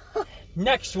along.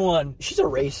 Next one. She's a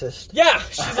racist. Yeah,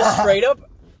 she's a straight up,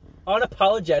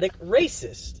 unapologetic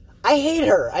racist. I hate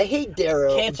her. I hate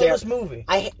Daryl. Cancel this movie.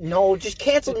 No, just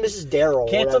cancel Mrs. Daryl.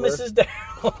 Cancel Mrs.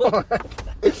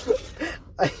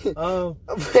 Daryl.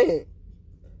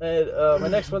 My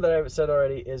next one that I said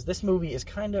already is this movie is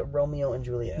kind of Romeo and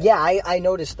Juliet. Yeah, I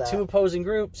noticed that. Two opposing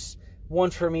groups,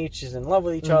 one from each is in love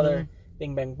with each other.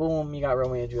 Bing, bang, boom, you got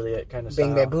Romeo and Juliet kind of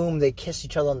Bing, bang, boom, they kiss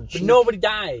each other on the cheek. But nobody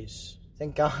dies.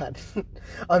 Thank God.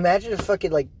 Imagine if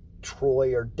fucking, like,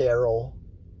 Troy or Daryl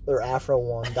or Afro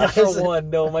One dies. Afro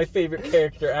One, no, my favorite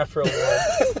character, Afro One.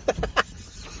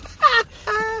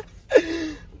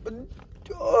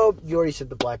 Oh, you already said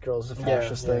the black girl is a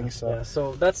fascist thing, so... Yeah,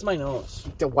 so that's my notes.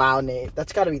 Wow, Nate.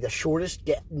 That's got to be the shortest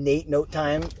Nate note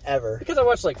time ever. Because I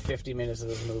watched, like, 50 minutes of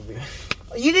this movie.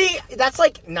 You didn't... That's,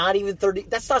 like, not even 30...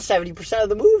 That's not 70% of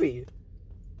the movie.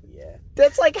 Yeah.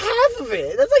 That's, like, half of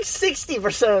it. That's, like,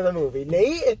 60% of the movie,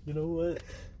 Nate. You know what?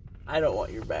 I don't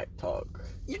want your back talk.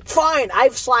 Fine.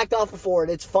 I've slacked off before,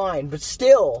 and it's fine. But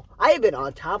still, I have been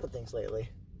on top of things lately.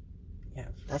 Yeah.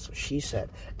 That's what she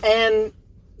said. And,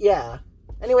 yeah...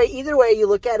 Anyway, either way you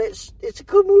look at it, it's a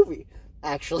good movie,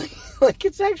 actually. Like,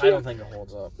 it's actually... I don't think it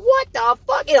holds up. What the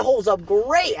fuck? It holds up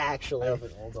great, actually. I don't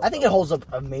think it holds up. I think it holds up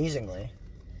amazingly.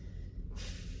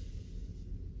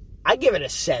 I give it a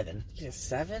 7. You give it a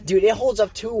 7? Dude, it holds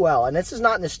up too well. And this is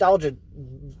not nostalgia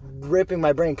ripping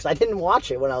my brain, because I didn't watch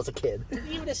it when I was a kid. You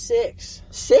give it a 6.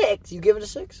 6? You give it a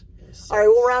 6? Alright,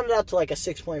 we'll round it out to like a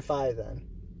 6.5 then.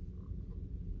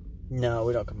 No,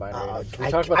 we don't combine ratings.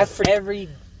 We talk about this every...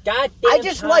 goddamn I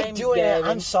just like doing Gavin. it.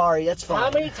 I'm sorry. That's fine.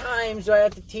 How many times do I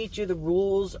have to teach you the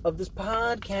rules of this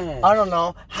podcast? I don't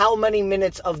know. How many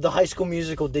minutes of the High School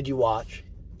Musical did you watch?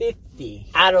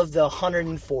 50. Out of the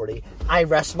 140. I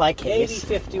rest my case. Maybe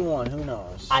 51. Who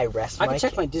knows? I rest my case. I can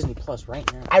check my Disney Plus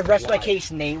right now. I rest my case,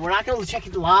 Nate. We're not going to check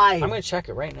it live. I'm going to check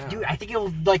it right now. Dude, I think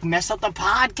it'll, like, mess up the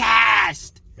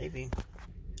podcast. Maybe.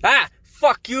 Ah!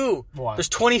 Fuck you! What? There's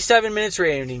 27 minutes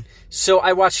remaining. So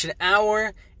I watched an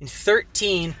hour and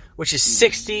 13, which is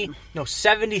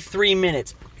 73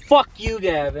 minutes. Fuck you,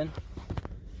 Gavin.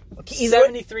 Okay,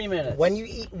 73 minutes. When you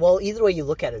eat, well, either way you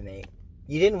look at it, Nate,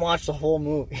 you didn't watch the whole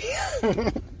movie.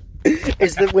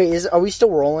 Are we still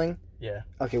rolling? Yeah.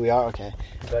 Okay, we are. Okay.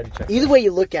 I'm glad you checked either way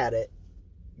you look at it,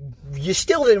 you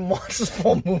still didn't watch the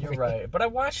full movie. You're right, but I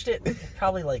watched it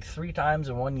probably like 3 times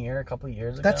in 1 year, a couple of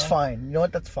years ago. That's fine. You know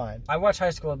what? That's fine. I watch High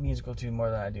School Musical 2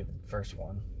 more than I do the first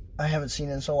one. I haven't seen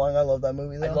it in so long. I love that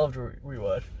movie, though. I love to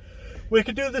rewatch. We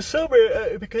could do it this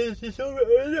summer because it's over.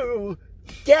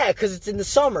 Yeah, because it's in the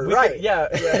summer, right? Yeah.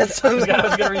 I was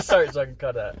going to restart so I can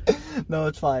cut that. No,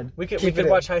 it's fine. We could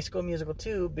watch High School Musical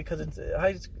 2 because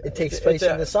it takes place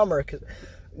in the summer. Cause,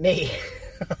 Nate.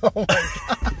 Oh, my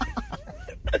God.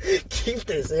 Keep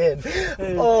this in.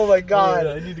 Oh, my God.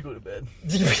 I need to go to bed.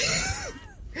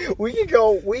 We could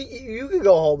go. You could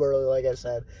go home early, like I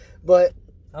said. But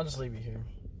I'll just leave you here.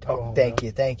 Oh, thank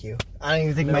you. I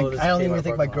don't even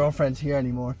think my girlfriend's here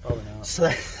anymore. Probably not.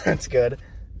 So that's good.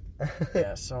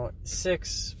 Yeah, so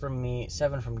 6 from me,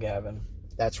 7 from Gavin.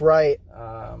 That's right.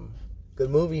 Good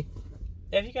movie.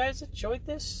 If you guys enjoyed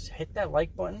this, hit that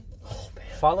like button. Oh, man.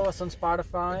 Follow us on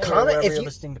Spotify. Comment or wherever if you're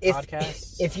listening to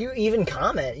podcasts. If you even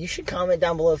comment, you should comment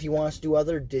down below if you want us to do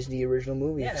other Disney original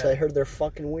movies. Because I heard they're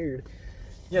fucking weird.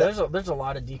 Yeah, there's a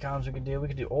lot of decoms we could do. We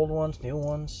could do old ones, new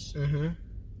ones,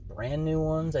 brand new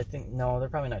ones. I think no, they're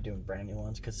probably not doing brand new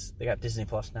ones because they got Disney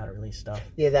Plus now to release stuff.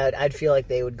 Yeah, I'd feel like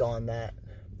they would go on that.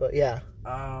 But yeah,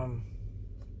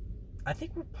 I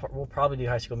think we'll probably do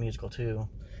High School Musical 2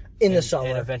 in the summer,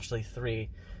 and eventually 3.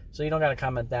 So you don't got to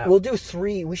comment that. We'll do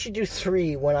 3. We should do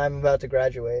 3 when I'm about to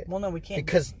graduate. Well, no, we can't.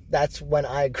 Because that's when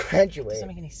I graduate. It doesn't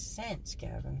make any sense,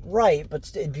 Gavin. Right, but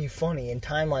it'd be funny. And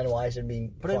timeline-wise, it'd be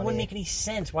But funny. it wouldn't make any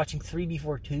sense watching 3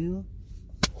 before 2.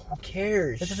 Who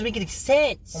cares? That doesn't make any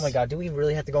sense. Oh my god, do we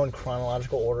really have to go in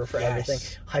chronological order for everything?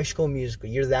 High School Musical.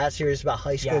 You're that serious about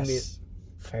High School Musical?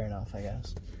 Fair enough, I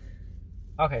guess.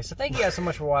 Okay, so thank you guys so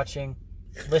much for watching,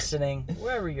 listening,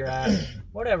 wherever you're at,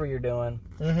 whatever you're doing.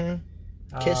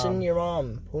 Kissing your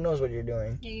mom. Who knows what you're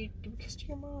doing? Yeah, you give a kiss to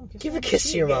your mom. Give a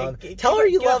kiss to your mom. Tell her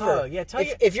you love her. Yeah,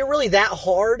 if you're really that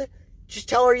hard, just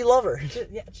tell her you love her.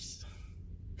 Just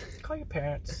call your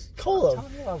parents. Call them. Tell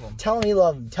them you love them. Tell them you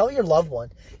love them. Tell your loved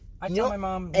one. I tell my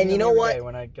mom. And you know what? Every day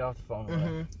when I get off the phone with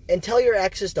her. And tell your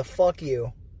exes to fuck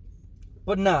you.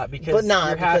 But not because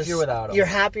you're happier without them. You're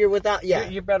happier without. Yeah,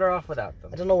 you're better off without them.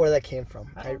 I don't know where that came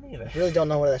from. I don't either. Really don't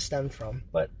know where that stemmed from.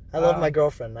 But I love my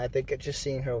girlfriend. I think just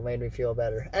seeing her made me feel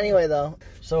better. Anyway, though.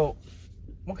 So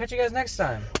we'll catch you guys next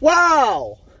time.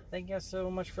 Wow. Thank you guys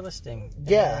so much for listening.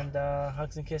 Yeah. And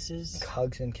hugs and kisses.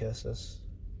 Hugs and kisses.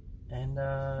 And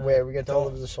wait, are we gonna tell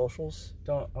them the socials?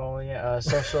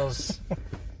 Socials.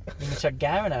 You can check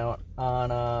Gavin out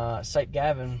on Site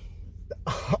Gavin.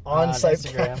 on Site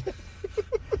Instagram.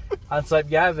 On Site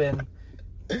Gavin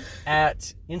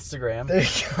at Instagram. There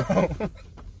you go.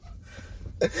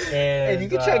 And you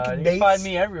can check you can find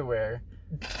me everywhere.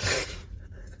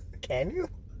 Can you?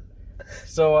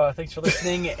 So thanks for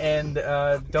listening, and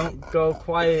don't go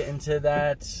quiet into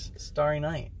that starry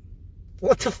night.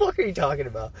 What the fuck are you talking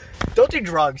about? Don't do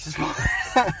drugs.